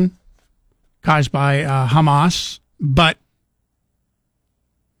happened caused by Hamas. But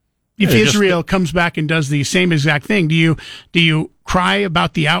if Israel comes back and does the same exact thing, do you cry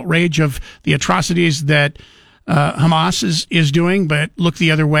about the outrage of the atrocities that Hamas is doing, but look the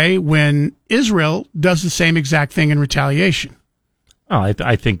other way when Israel does the same exact thing in retaliation? Well,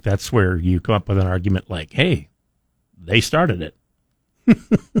 I think that's where you come up with an argument like, hey, they started it.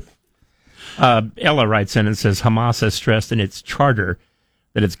 Ella writes in and says, Hamas has stressed in its charter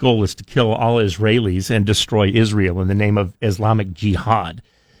that its goal is to kill all Israelis and destroy Israel in the name of Islamic Jihad.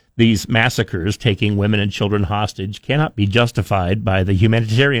 These massacres, taking women and children hostage, cannot be justified by the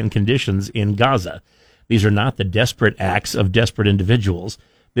humanitarian conditions in Gaza. These are not the desperate acts of desperate individuals.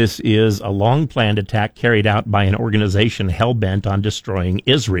 This is a long-planned attack carried out by an organization hell-bent on destroying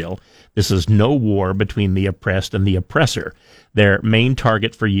Israel. This is no war between the oppressed and the oppressor. Their main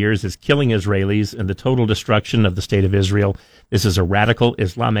target for years is killing Israelis and the total destruction of the state of Israel. This is a radical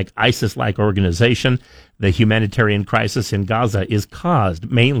Islamic ISIS-like organization. The humanitarian crisis in Gaza is caused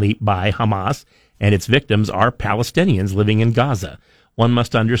mainly by Hamas, and its victims are Palestinians living in Gaza. One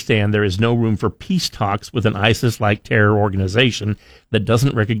must understand there is no room for peace talks with an ISIS-like terror organization that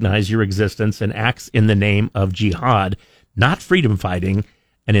doesn't recognize your existence and acts in the name of jihad, not freedom fighting,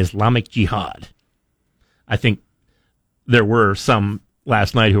 and Islamic Jihad. I think there were some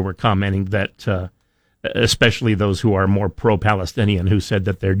last night who were commenting that, especially those who are more pro-Palestinian, who said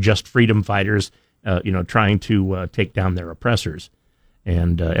that they're just freedom fighters, trying to take down their oppressors.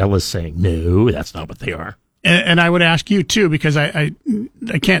 And Ella's saying, no, that's not what they are. And I would ask you, too, because I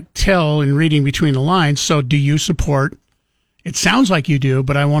can't tell in reading between the lines. So do you support, it sounds like you do,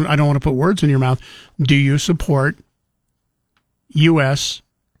 but I don't want to put words in your mouth. Do you support U.S.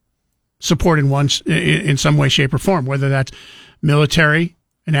 support in some way, shape, or form, whether that's military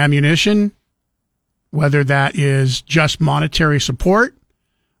and ammunition, whether that is just monetary support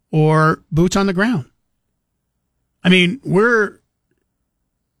or boots on the ground? I mean, we're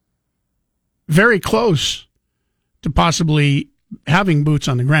very close to possibly having boots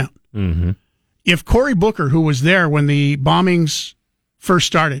on the ground. Mm-hmm. If Cory Booker, who was there when the bombings first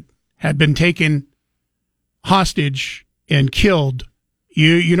started, had been taken hostage and killed,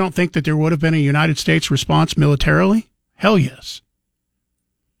 you don't think that there would have been a United States response militarily? Hell yes.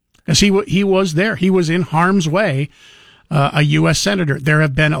 Because he was there. He was in harm's way, a U.S. senator. There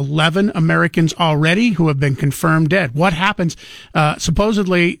have been 11 Americans already who have been confirmed dead. What happens?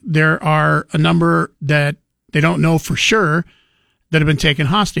 Supposedly, there are a number that they don't know for sure that have been taken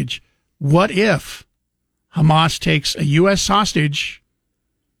hostage. What if Hamas takes a U.S. hostage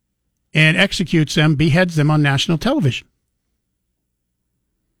and executes them, beheads them on national television?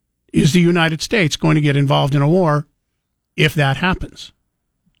 Is the United States going to get involved in a war if that happens?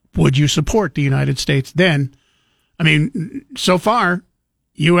 Would you support the United States then? I mean, so far,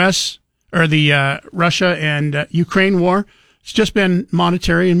 U.S. or the Russia and Ukraine war, it's just been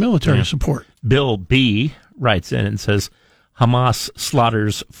monetary and military support. Bill B. writes in and says, Hamas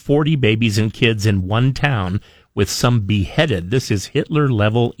slaughters 40 babies and kids in one town with some beheaded. This is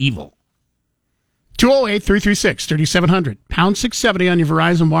Hitler-level evil. 208-336-3700, pound 670 on your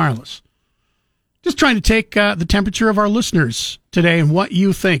Verizon Wireless. Just trying to take the temperature of our listeners today and what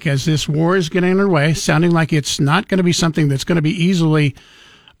you think as this war is getting underway, sounding like it's not going to be something that's going to be easily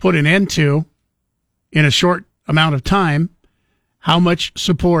put an end to in a short amount of time. How much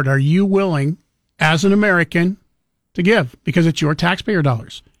support are you willing, as an American, to give? Because it's your taxpayer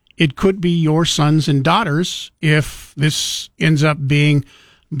dollars. It could be your sons and daughters if this ends up being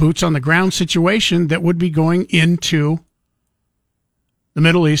boots on the ground situation that would be going into the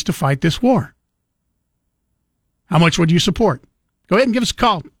Middle East to fight this war. How much would you support? Go ahead and give us a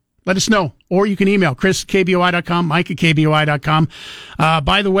call. Let us know. Or you can email Chris at KBOI.com, Mike at KBOI.com.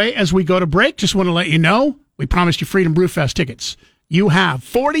 By the way, as we go to break, just want to let you know, we promised you Freedom Brewfest tickets. You have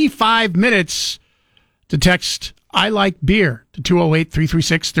 45 minutes to text I like beer to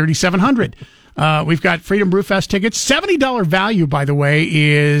 208-336-3700. We've got Freedom Brewfest tickets. $70 value, by the way,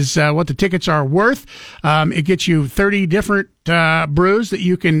 is what the tickets are worth. It gets you 30 different brews that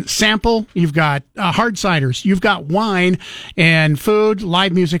you can sample. You've got hard ciders. You've got wine and food,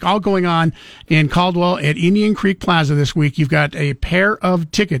 live music, all going on in Caldwell at Indian Creek Plaza this week. You've got a pair of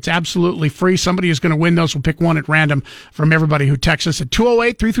tickets absolutely free. Somebody is going to win those. We'll pick one at random from everybody who texts us at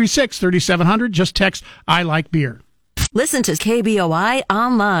 208-336-3700. Just text I like beer. Listen to KBOI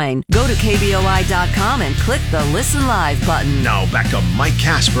online. Go to KBOI.com and click the Listen Live button. Now back to Mike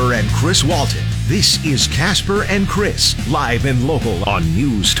Casper and Chris Walton. This is Casper and Chris, live and local on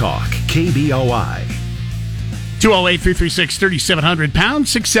News Talk, KBOI. 208-336-3700, pound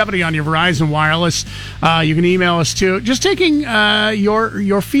 670 on your Verizon Wireless. You can email us too. Just taking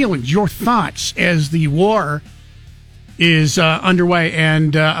your feelings, your thoughts as the war is underway,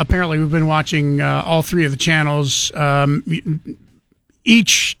 and apparently we've been watching all three of the channels.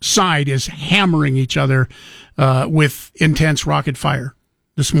 Each side is hammering each other with intense rocket fire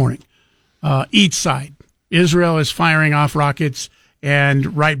this morning. Each side. Israel is firing off rockets.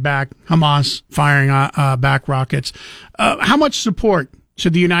 and right back, Hamas firing back rockets. How much support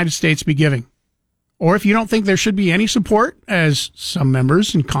should the United States be giving? Or if you don't think there should be any support, as some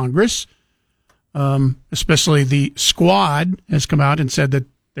members in Congress, especially the Squad, has come out and said that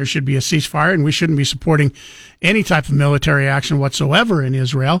there should be a ceasefire and we shouldn't be supporting any type of military action whatsoever in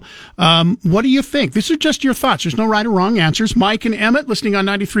Israel. What do you think? These are just your thoughts. There's no right or wrong answers. Mike and Emmett, listening on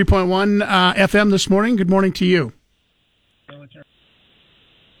 93.1 FM this morning. Good morning to you.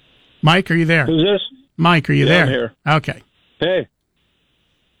 Mike, are you there? Who's this? Mike, are you there? I'm here. Okay.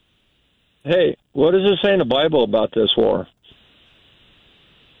 Hey, what does it say in the Bible about this war?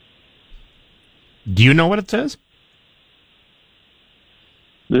 Do you know what it says?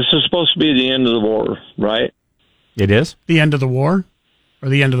 This is supposed to be the end of the war, right? It is? The end of the war? Or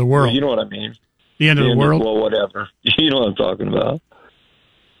the end of the world? Well, you know what I mean. The end of the world? Well, whatever. You know what I'm talking about.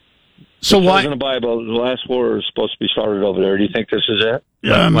 So it why? says in the Bible, the last war is supposed to be started over there. Do you think this is it?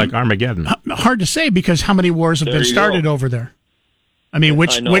 Like Armageddon. Hard to say, because how many wars have There been you started go. over there? I mean,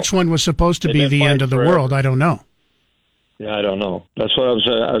 which one was supposed to They've be been the end fighting of the forever. world? I don't know. Yeah, I don't know. That's what I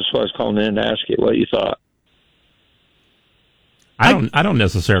was calling in to ask you what you thought. I don't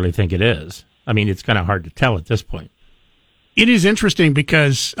necessarily think it is. I mean, it's kind of hard to tell at this point. It is interesting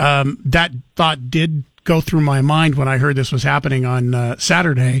because that thought did go through my mind when I heard this was happening on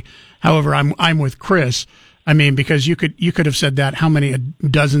Saturday. However, I'm with Chris. I mean, because you could have said that how many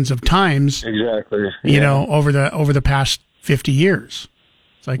dozens of times? Exactly. You know, over the past 50 years.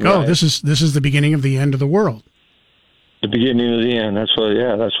 It's like, Right. oh, this is the beginning of the end of the world. The beginning of the end. That's what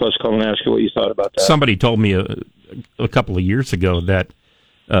I was calling to ask you what you thought about that. Somebody told me a couple of years ago that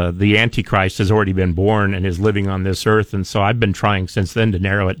the Antichrist has already been born and is living on this earth, and so I've been trying since then to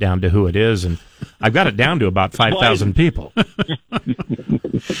narrow it down to who it is, and I've got it down to about 5,000 people.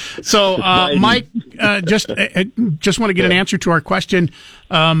 So, Mike, just want to get an answer to our question.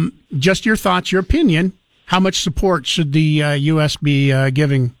 Just your thoughts, your opinion. How much support should the U.S. be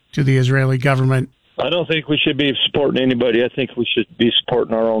giving to the Israeli government? I don't think we should be supporting anybody. I think we should be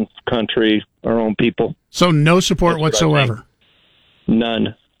supporting our own country, our own people. So no support whatsoever?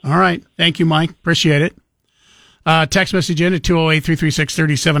 None. All right. Thank you, Mike. Appreciate it. Text message in at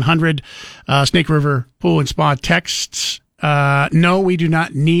 208-336-3700. Snake River Pool and Spa texts. No, we do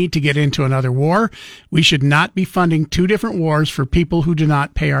not need to get into another war. We should not be funding two different wars for people who do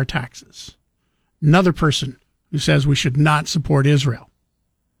not pay our taxes. Another person who says we should not support Israel.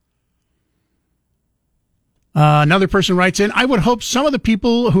 Another person writes in, I would hope some of the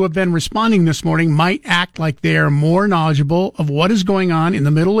people who have been responding this morning might act like they are more knowledgeable of what is going on in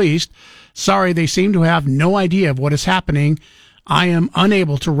the Middle East. Sorry, they seem to have no idea of what is happening. I am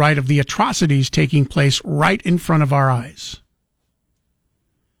unable to write of the atrocities taking place right in front of our eyes.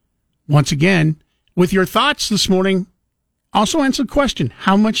 Once again, with your thoughts this morning, also answer the question,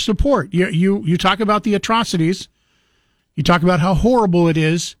 how much support? You talk about the atrocities. You talk about how horrible it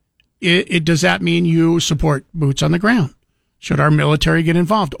is. Does that mean you support boots on the ground? Should our military get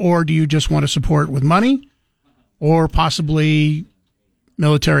involved? Or do you just want to support with money or possibly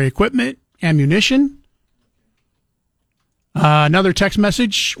military equipment, ammunition? Another text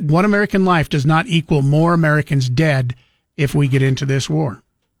message, one American life does not equal more Americans dead if we get into this war.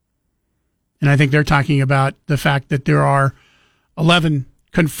 And I think they're talking about the fact that there are 11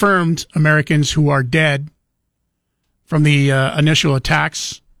 confirmed Americans who are dead from the initial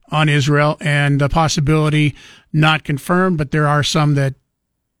attacks on Israel, and the possibility not confirmed, but there are some that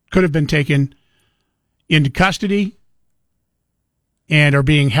could have been taken into custody and are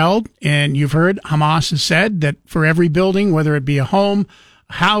being held. And you've heard Hamas has said that for every building, whether it be a home,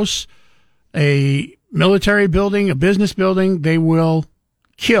 a house, a military building, a business building, they will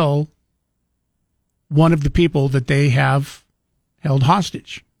kill one of the people that they have held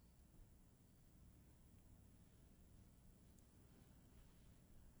hostage.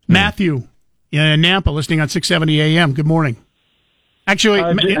 Matthew in Nampa, listening on 670 AM. Good morning. Actually,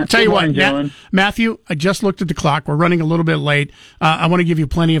 tell you what, Matthew, I just looked at the clock. We're running a little bit late. I want to give you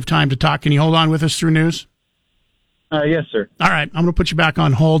plenty of time to talk. Can you hold on with us through news? Yes, sir. All right. I'm going to put you back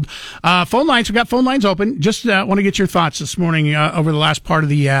on hold. Phone lines. We've got phone lines open. Just want to get your thoughts this morning over the last part of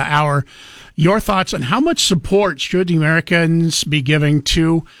the hour. Your thoughts on how much support should the Americans be giving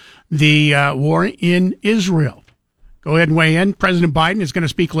to the war in Israel? Go ahead and weigh in. President Biden is going to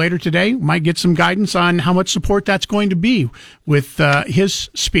speak later today. Might get some guidance on how much support that's going to be with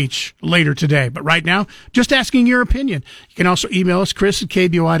his speech later today. But right now, just asking your opinion. You can also email us, Chris at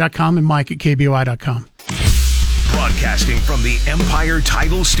KBOI.com and Mike at KBOI.com. Broadcasting from the Empire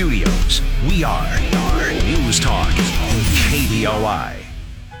Title Studios, we are News Talk KBOI.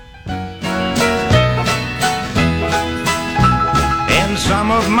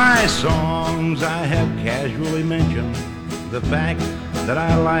 some of my songs I have casually mentioned the fact that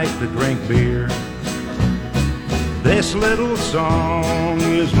I like to drink beer. This little song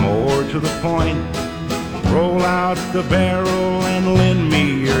is more to the point. Roll out the barrel and lend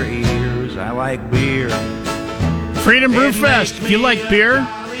me your ears. I like beer. Freedom Brew Fest. If you like beer,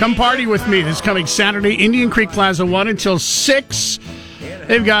 come party with me. This coming Saturday, Indian Creek Plaza, 1 until 6.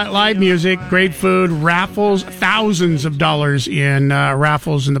 They've got live music, great food, raffles, thousands of dollars in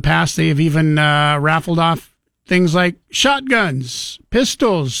raffles in the past. They have even raffled off things like shotguns,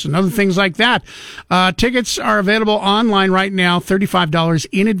 pistols, and other things like that. Tickets are available online right now, $35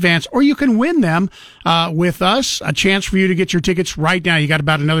 in advance, or you can win them with us. A chance for you to get your tickets right now. You got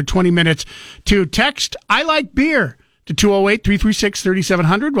about another 20 minutes to text I like beer to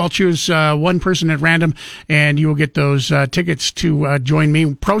 208-336-3700. We'll choose one person at random, and you will get those tickets to join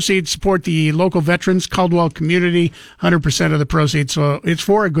me. Proceeds support the local veterans, Caldwell community, 100% of the proceeds, so it's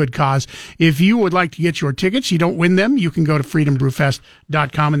for a good cause. If you would like to get your tickets, you don't win them, you can go to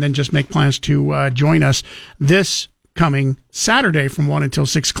freedombrewfest.com and then just make plans to join us this coming Saturday from 1 until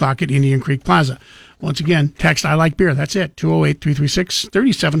 6 o'clock at Indian Creek Plaza. Once again, text I like beer. That's it.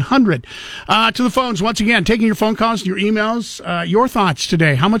 208-336-3700. To the phones, once again, taking your phone calls, your emails, your thoughts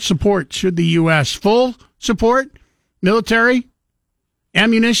today. How much support should the U.S.? Full support? Military?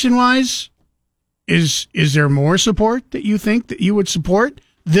 Ammunition-wise? Is there more support that you think that you would support?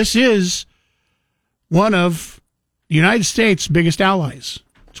 This is one of the United States' biggest allies.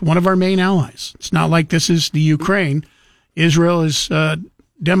 It's one of our main allies. It's not like this is the Ukraine. Israel is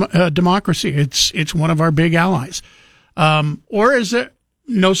democracy. It's one of our big allies. Or is it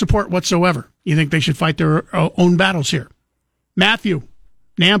no support whatsoever? You think they should fight their own battles here? Matthew,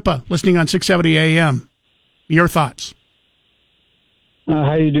 Nampa, listening on 670 AM. Your thoughts?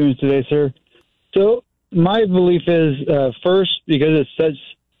 How are you doing today, sir? So my belief is, first, because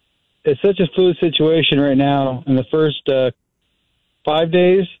it's such a fluid situation right now, in the first 5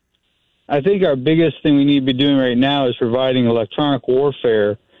 days, I think our biggest thing we need to be doing right now is providing electronic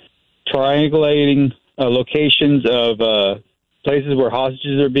warfare, triangulating locations of places where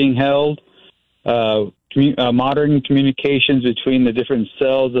hostages are being held, monitoring communications between the different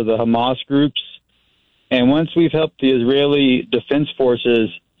cells of the Hamas groups. And once we've helped the Israeli Defense Forces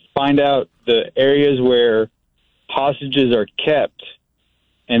find out the areas where hostages are kept,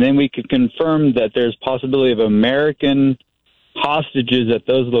 and then we can confirm that there's possibility of American hostages at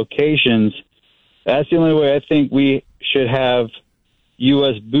those locations, that's the only way I think we should have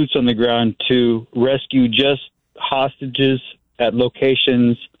U.S. boots on the ground to rescue just hostages at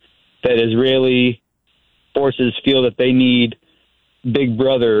locations that Israeli forces feel that they need Big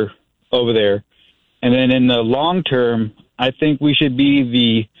Brother over there. And then in the long term, I think we should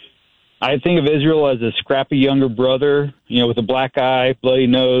be I think of Israel as a scrappy younger brother, with a black eye, bloody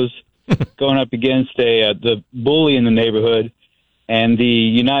nose, going up against the bully in the neighborhood. And the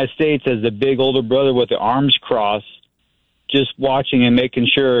United States as the big older brother with the arms crossed, just watching and making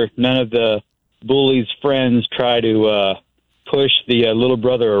sure none of the bully's friends try to push the little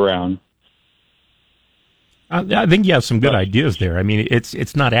brother around. I think you have some good ideas there. I mean,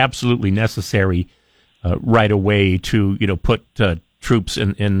 it's not absolutely necessary right away to put troops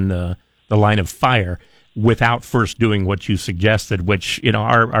in the line of fire without first doing what you suggested, which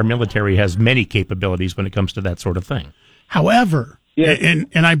our military has many capabilities when it comes to that sort of thing. However,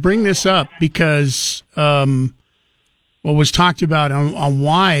 and I bring this up because what was talked about on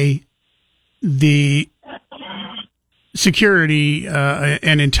why the security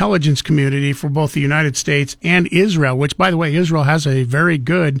and intelligence community for both the United States and Israel, which, by the way, Israel has a very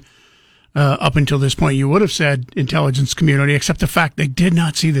good, up until this point, you would have said intelligence community, except the fact they did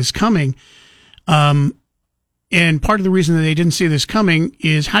not see this coming. And part of the reason that they didn't see this coming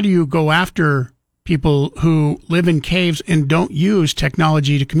is how do you go after people who live in caves and don't use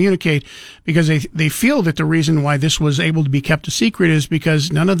technology to communicate, because they feel that the reason why this was able to be kept a secret is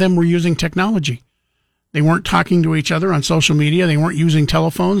because none of them were using technology. They weren't talking to each other on social media. They weren't using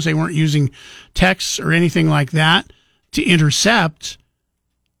telephones. They weren't using texts or anything like that to intercept.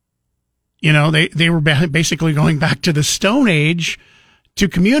 They were basically going back to the Stone Age to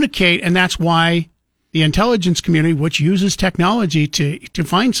communicate, and that's why the intelligence community, which uses technology to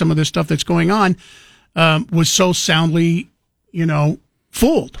find some of this stuff that's going on, was so soundly,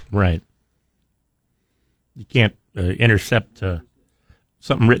 fooled. Right. You can't intercept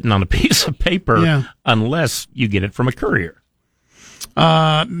something written on a piece of paper unless you get it from a courier.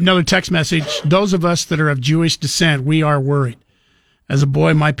 Another text message. Those of us that are of Jewish descent, we are worried. As a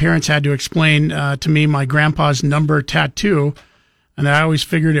boy, my parents had to explain to me my grandpa's number tattoo, and I always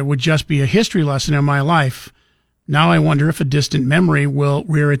figured it would just be a history lesson in my life. Now I wonder if a distant memory will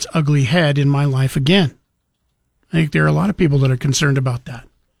rear its ugly head in my life again. I think there are a lot of people that are concerned about that.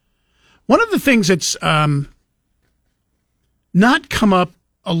 One of the things that's not come up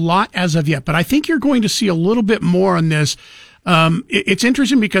a lot as of yet, but I think you're going to see a little bit more on this. It's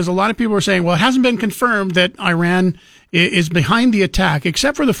interesting because a lot of people are saying, well, it hasn't been confirmed that Iran is behind the attack,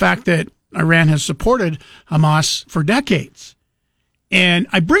 except for the fact that Iran has supported Hamas for decades. And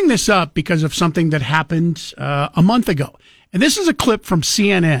I bring this up because of something that happened a month ago. And this is a clip from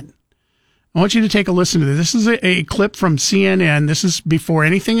CNN. I want you to take a listen to this. This is a clip from CNN. This is before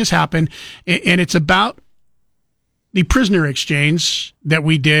anything has happened. And it's about the prisoner exchange that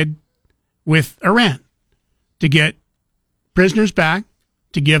we did with Iran to get prisoners back,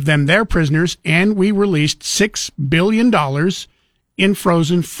 to give them their prisoners, and we released $6 billion in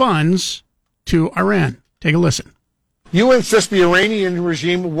frozen funds to Iran. Take a listen. You insist the Iranian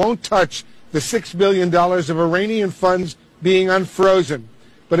regime won't touch the $6 billion of Iranian funds being unfrozen.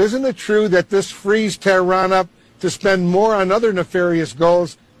 But isn't it true that this frees Tehran up to spend more on other nefarious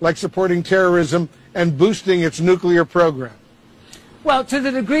goals like supporting terrorism and boosting its nuclear program? Well, to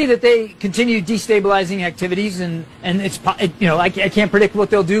the degree that they continue destabilizing activities, and it's, I can't predict what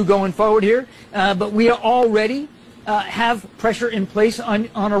they'll do going forward here, but we already have pressure in place on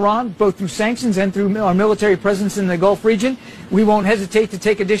Iran, both through sanctions and through our military presence in the Gulf region. We won't hesitate to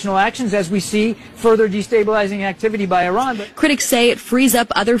take additional actions as we see further destabilizing activity by Iran. But critics say it frees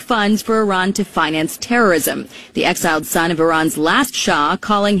up other funds for Iran to finance terrorism. The exiled son of Iran's last Shah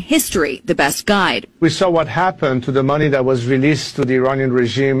calling history the best guide. We saw what happened to the money that was released to the Iranian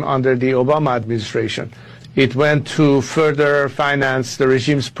regime under the Obama administration. It went to further finance the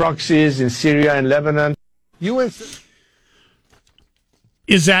regime's proxies in Syria and Lebanon.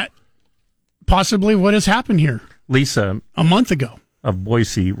 Is that possibly what has happened here? Lisa, a month ago, of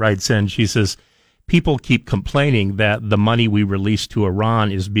Boise, writes in, she says, people keep complaining that the money we released to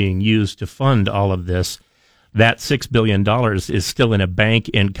Iran is being used to fund all of this. That $6 billion is still in a bank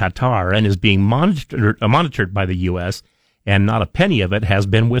in Qatar and is being monitored by the U.S., and not a penny of it has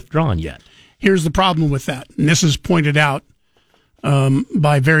been withdrawn yet. Here's the problem with that, and this is pointed out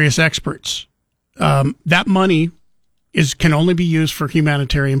by various experts. That money can only be used for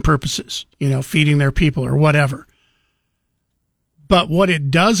humanitarian purposes, feeding their people or whatever. But what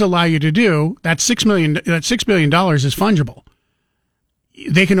it does allow you to do, that $6 billion is fungible.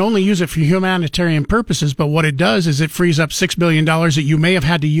 They can only use it for humanitarian purposes, but what it does is it frees up $6 billion that you may have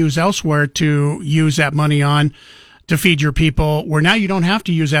had to use elsewhere to use that money on to feed your people, where now you don't have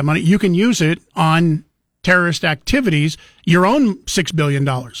to use that money. You can use it on terrorist activities, your own $6 billion.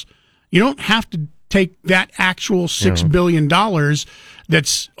 You don't have to take that actual $6 billion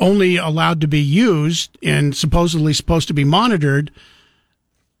that's only allowed to be used and supposedly supposed to be monitored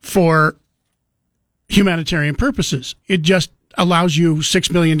for humanitarian purposes. It just allows you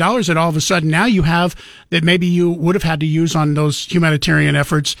 $6 billion that all of a sudden now you have that maybe you would have had to use on those humanitarian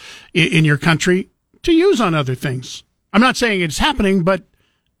efforts in your country to use on other things. I'm not saying it's happening, but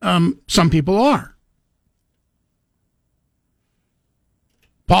some people are.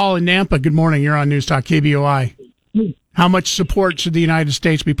 Paul in Nampa, good morning. You're on News Talk KBOI. How much support should the United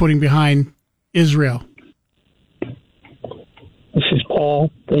States be putting behind Israel? This is Paul.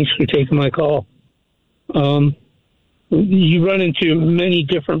 Thanks for taking my call. You run into many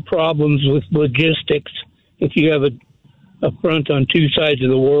different problems with logistics. If you have a front on two sides of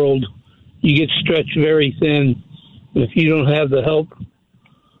the world, you get stretched very thin. If you don't have the help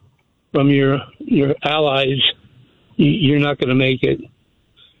from your allies, you're not going to make it.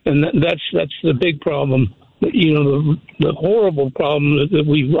 And that's the big problem. The horrible problem that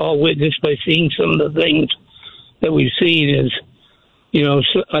we've all witnessed by seeing some of the things that we've seen is,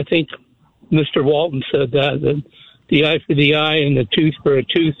 so I think Mr. Walton said that the eye for the eye and the tooth for a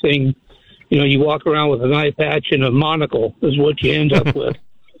tooth thing, you walk around with an eye patch and a monocle is what you end up with.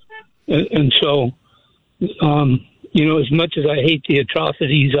 And so, as much as I hate the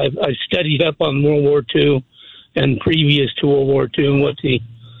atrocities, I've studied up on World War II and previous to World War II and what the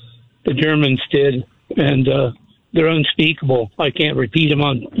Germans did, and they're unspeakable. I can't repeat them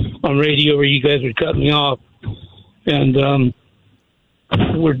on radio or you guys would cut me off. And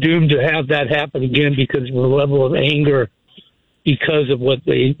we're doomed to have that happen again because of the level of anger because of what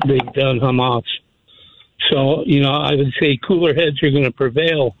they've done, Hamas. So, I would say cooler heads are going to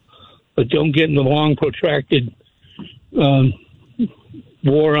prevail, but don't get in the long, protracted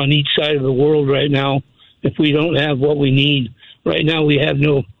war on each side of the world right now if we don't have what we need. Right now we have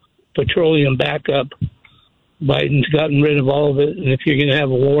no petroleum backup. Biden's gotten rid of all of it, and if you're going to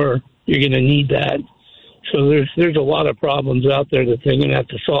have a war, you're going to need that. So there's a lot of problems out there that they're going to have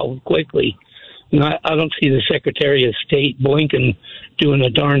to solve quickly. I don't see the Secretary of State Blinken doing a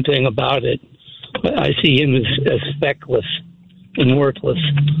darn thing about it. I see him as feckless and worthless.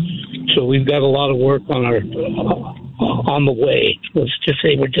 So we've got a lot of work on the way. Let's just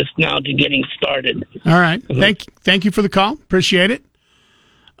say we're just now getting started. All right. Thank you for the call. Appreciate it.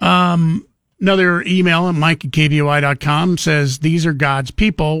 Another email at mike@kboi.com says, these are God's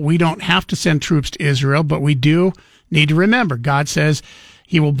people. We don't have to send troops to Israel, but we do need to remember. God says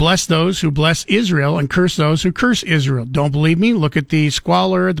he will bless those who bless Israel and curse those who curse Israel. Don't believe me? Look at the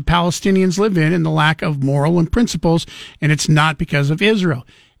squalor the Palestinians live in and the lack of moral and principles, and it's not because of Israel.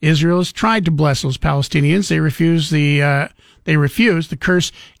 Israel has tried to bless those Palestinians. They refuse. The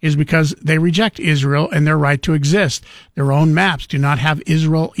curse is because they reject Israel and their right to exist. Their own maps do not have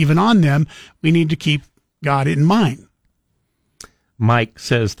Israel even on them. We need to keep God in mind. Mike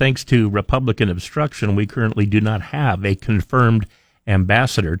says, thanks to Republican obstruction, we currently do not have a confirmed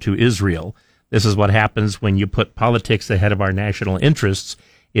ambassador to Israel. This is what happens when you put politics ahead of our national interests.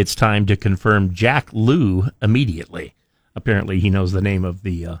 It's time to confirm Jack Lew immediately. Apparently, he knows the name of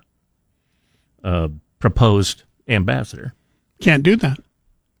the proposed ambassador. Can't do that.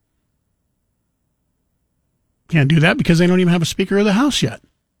 Can't do that because they don't even have a Speaker of the House yet.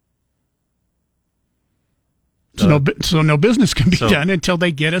 So no business can be done until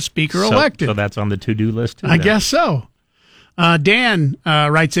they get a Speaker elected. So that's on the to-do list, too? I guess so. Dan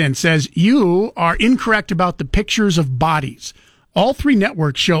writes in, says, you are incorrect about the pictures of bodies. All three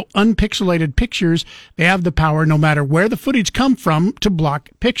networks show unpixelated pictures. They have the power, no matter where the footage come from, to block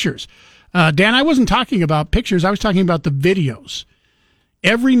pictures. Dan, I wasn't talking about pictures. I was talking about the videos.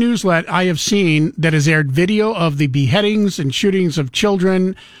 Every newslet I have seen that has aired video of the beheadings and shootings of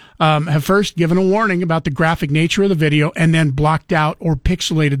children have first given a warning about the graphic nature of the video and then blocked out or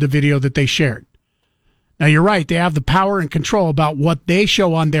pixelated the video that they shared. Now, you're right. They have the power and control about what they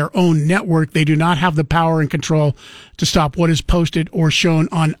show on their own network. They do not have the power and control to stop what is posted or shown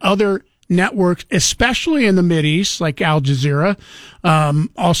on other networks, especially in the Mideast, like Al Jazeera.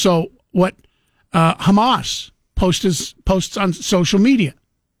 Also, what Hamas posts on social media.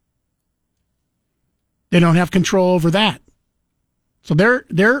 They don't have control over that. So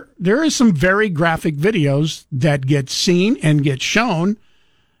there is some very graphic videos that get seen and get shown.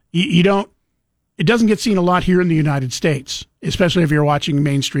 It doesn't get seen a lot here in the United States, especially if you're watching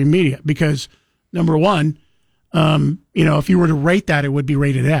mainstream media, because number one, if you were to rate that, it would be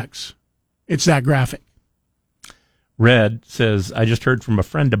rated X. It's that graphic. Red says, I just heard from a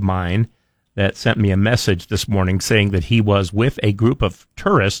friend of mine that sent me a message this morning saying that he was with a group of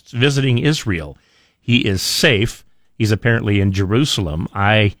tourists visiting Israel. He is safe. He's apparently in Jerusalem.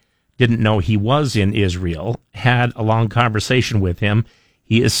 I didn't know he was in Israel. Had a long conversation with him.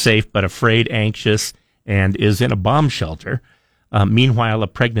 He is safe but afraid, anxious, and is in a bomb shelter. Meanwhile, a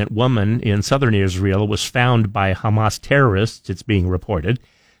pregnant woman in southern Israel was found by Hamas terrorists, it's being reported.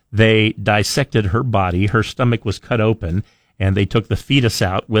 They dissected her body. Her stomach was cut open, and they took the fetus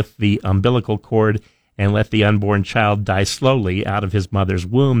out with the umbilical cord and let the unborn child die slowly out of his mother's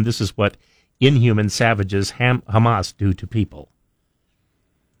womb. This is what inhuman savages Hamas do to people.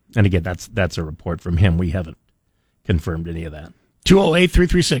 And again, that's a report from him. We haven't confirmed any of that.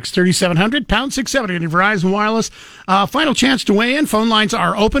 208-336-3700, pound 670 on your Verizon Wireless. Final chance to weigh in. Phone lines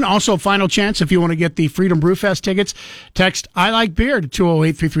are open. Also, final chance if you want to get the Freedom Brewfest tickets. Text I Like Beer to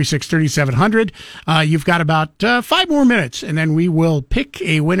 208-336-3700. You've got about 5 more minutes, and then we will pick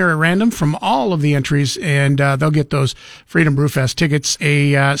a winner at random from all of the entries, and they'll get those Freedom Brewfest tickets.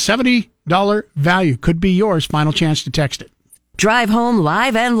 A $70 value could be yours. Final chance to text it. Drive home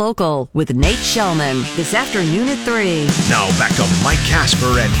live and local with Nate Shellman this afternoon at 3. Now back to Mike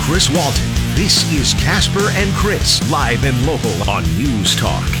Casper and Chris Walton. This is Casper and Chris, live and local on News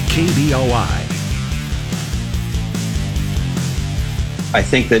Talk, KBOI. I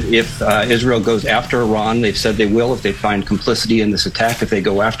think that if Israel goes after Iran, they've said they will if they find complicity in this attack. If they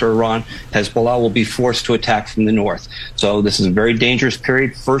go after Iran, Hezbollah will be forced to attack from the north. So this is a very dangerous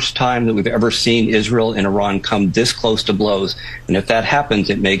period. First time that we've ever seen Israel and Iran come this close to blows. And if that happens,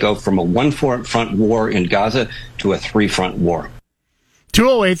 it may go from a one-front war in Gaza to a three-front war.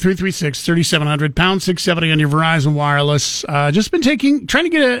 208-336-3700, pound 670 on your Verizon Wireless. Just been trying to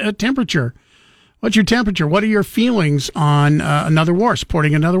get a temperature. What's your temperature? What are your feelings on another war,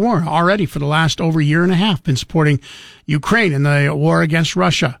 supporting another war? Already for the last over a year and a half, been supporting Ukraine in the war against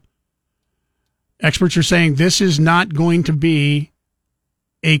Russia. Experts are saying this is not going to be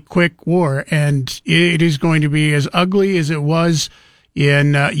a quick war, and it is going to be as ugly as it was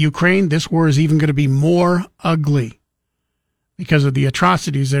in Ukraine. This war is even going to be more ugly because of the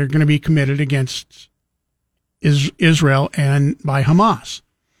atrocities that are going to be committed against Israel and by Hamas.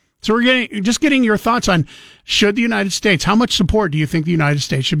 So we're getting your thoughts on, should the United States, how much support do you think the United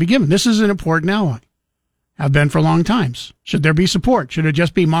States should be given? This is an important ally. Have been for long times. Should there be support? Should it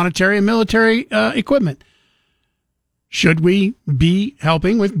just be monetary and military equipment? Should we be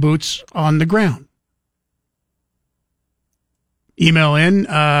helping with boots on the ground? Email in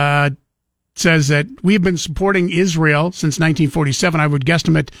says that we've been supporting Israel since 1947. I would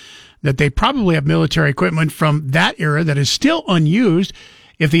guesstimate that they probably have military equipment from that era that is still unused.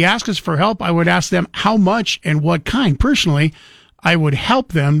 If they ask us for help, I would ask them how much and what kind. Personally, I would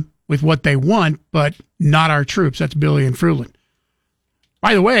help them with what they want, but not our troops. That's Billy and Fruitland.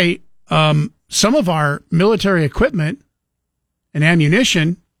 By the way, some of our military equipment and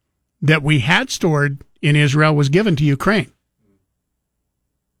ammunition that we had stored in Israel was given to Ukraine.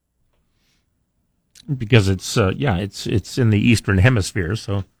 Because it's in the Eastern Hemisphere,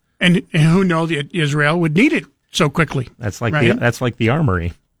 so and who knows that Israel would need it so quickly. That's like right? that's like the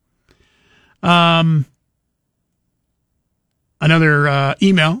armory. Another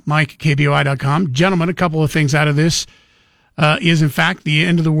email, mike@kboi.com. Gentlemen, a couple of things out of this. Is in fact the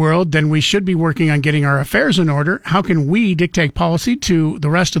end of the world, then we should be working on getting our affairs in order. How can we dictate policy to the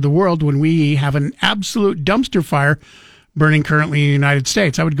rest of the world when we have an absolute dumpster fire burning currently in the United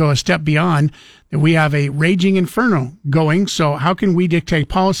States? I would go a step beyond that. We have a raging inferno going, so how can we dictate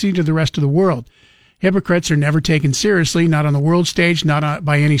policy to the rest of the world? Hypocrites are never taken seriously, not on the world stage, not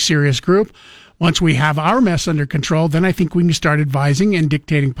by any serious group. Once we have our mess under control, then I think we can start advising and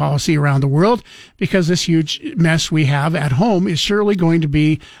dictating policy around the world, because this huge mess we have at home is surely going to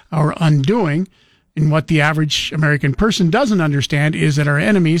be our undoing. And what the average American person doesn't understand is that our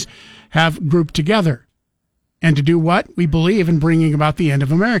enemies have grouped together. And to do what? We believe in bringing about the end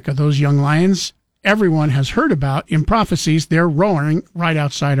of America. Those young lions everyone has heard about in prophecies, they're roaring right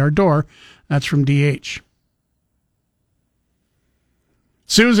outside our door. That's from DH.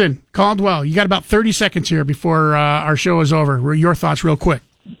 Susan Caldwell, you got about 30 seconds here before our show is over. Your thoughts real quick.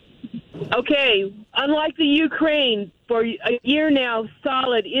 Okay. Unlike the Ukraine, for a year now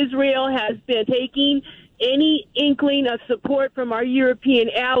solid, Israel has been taking any inkling of support from our European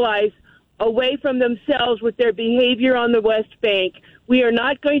allies away from themselves with their behavior on the West Bank. We are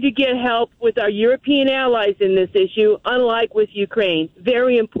not going to get help with our European allies in this issue, unlike with Ukraine.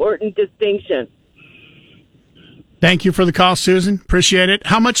 Very important distinction. Thank you for the call, Susan. Appreciate it.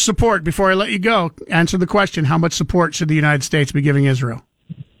 How much support, before I let you go, answer the question, how much support should the United States be giving Israel?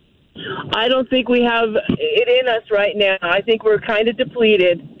 I don't think we have it in us right now. I think we're kind of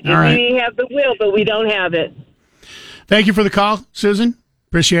depleted. All right. We have the will, but we don't have it. Thank you for the call, Susan.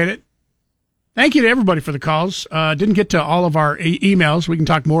 Appreciate it. Thank you to everybody for the calls. Didn't get to all of our emails. We can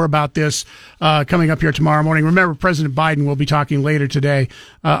talk more about this coming up here tomorrow morning. Remember, President Biden will be talking later today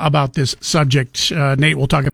about this subject. Nate will talk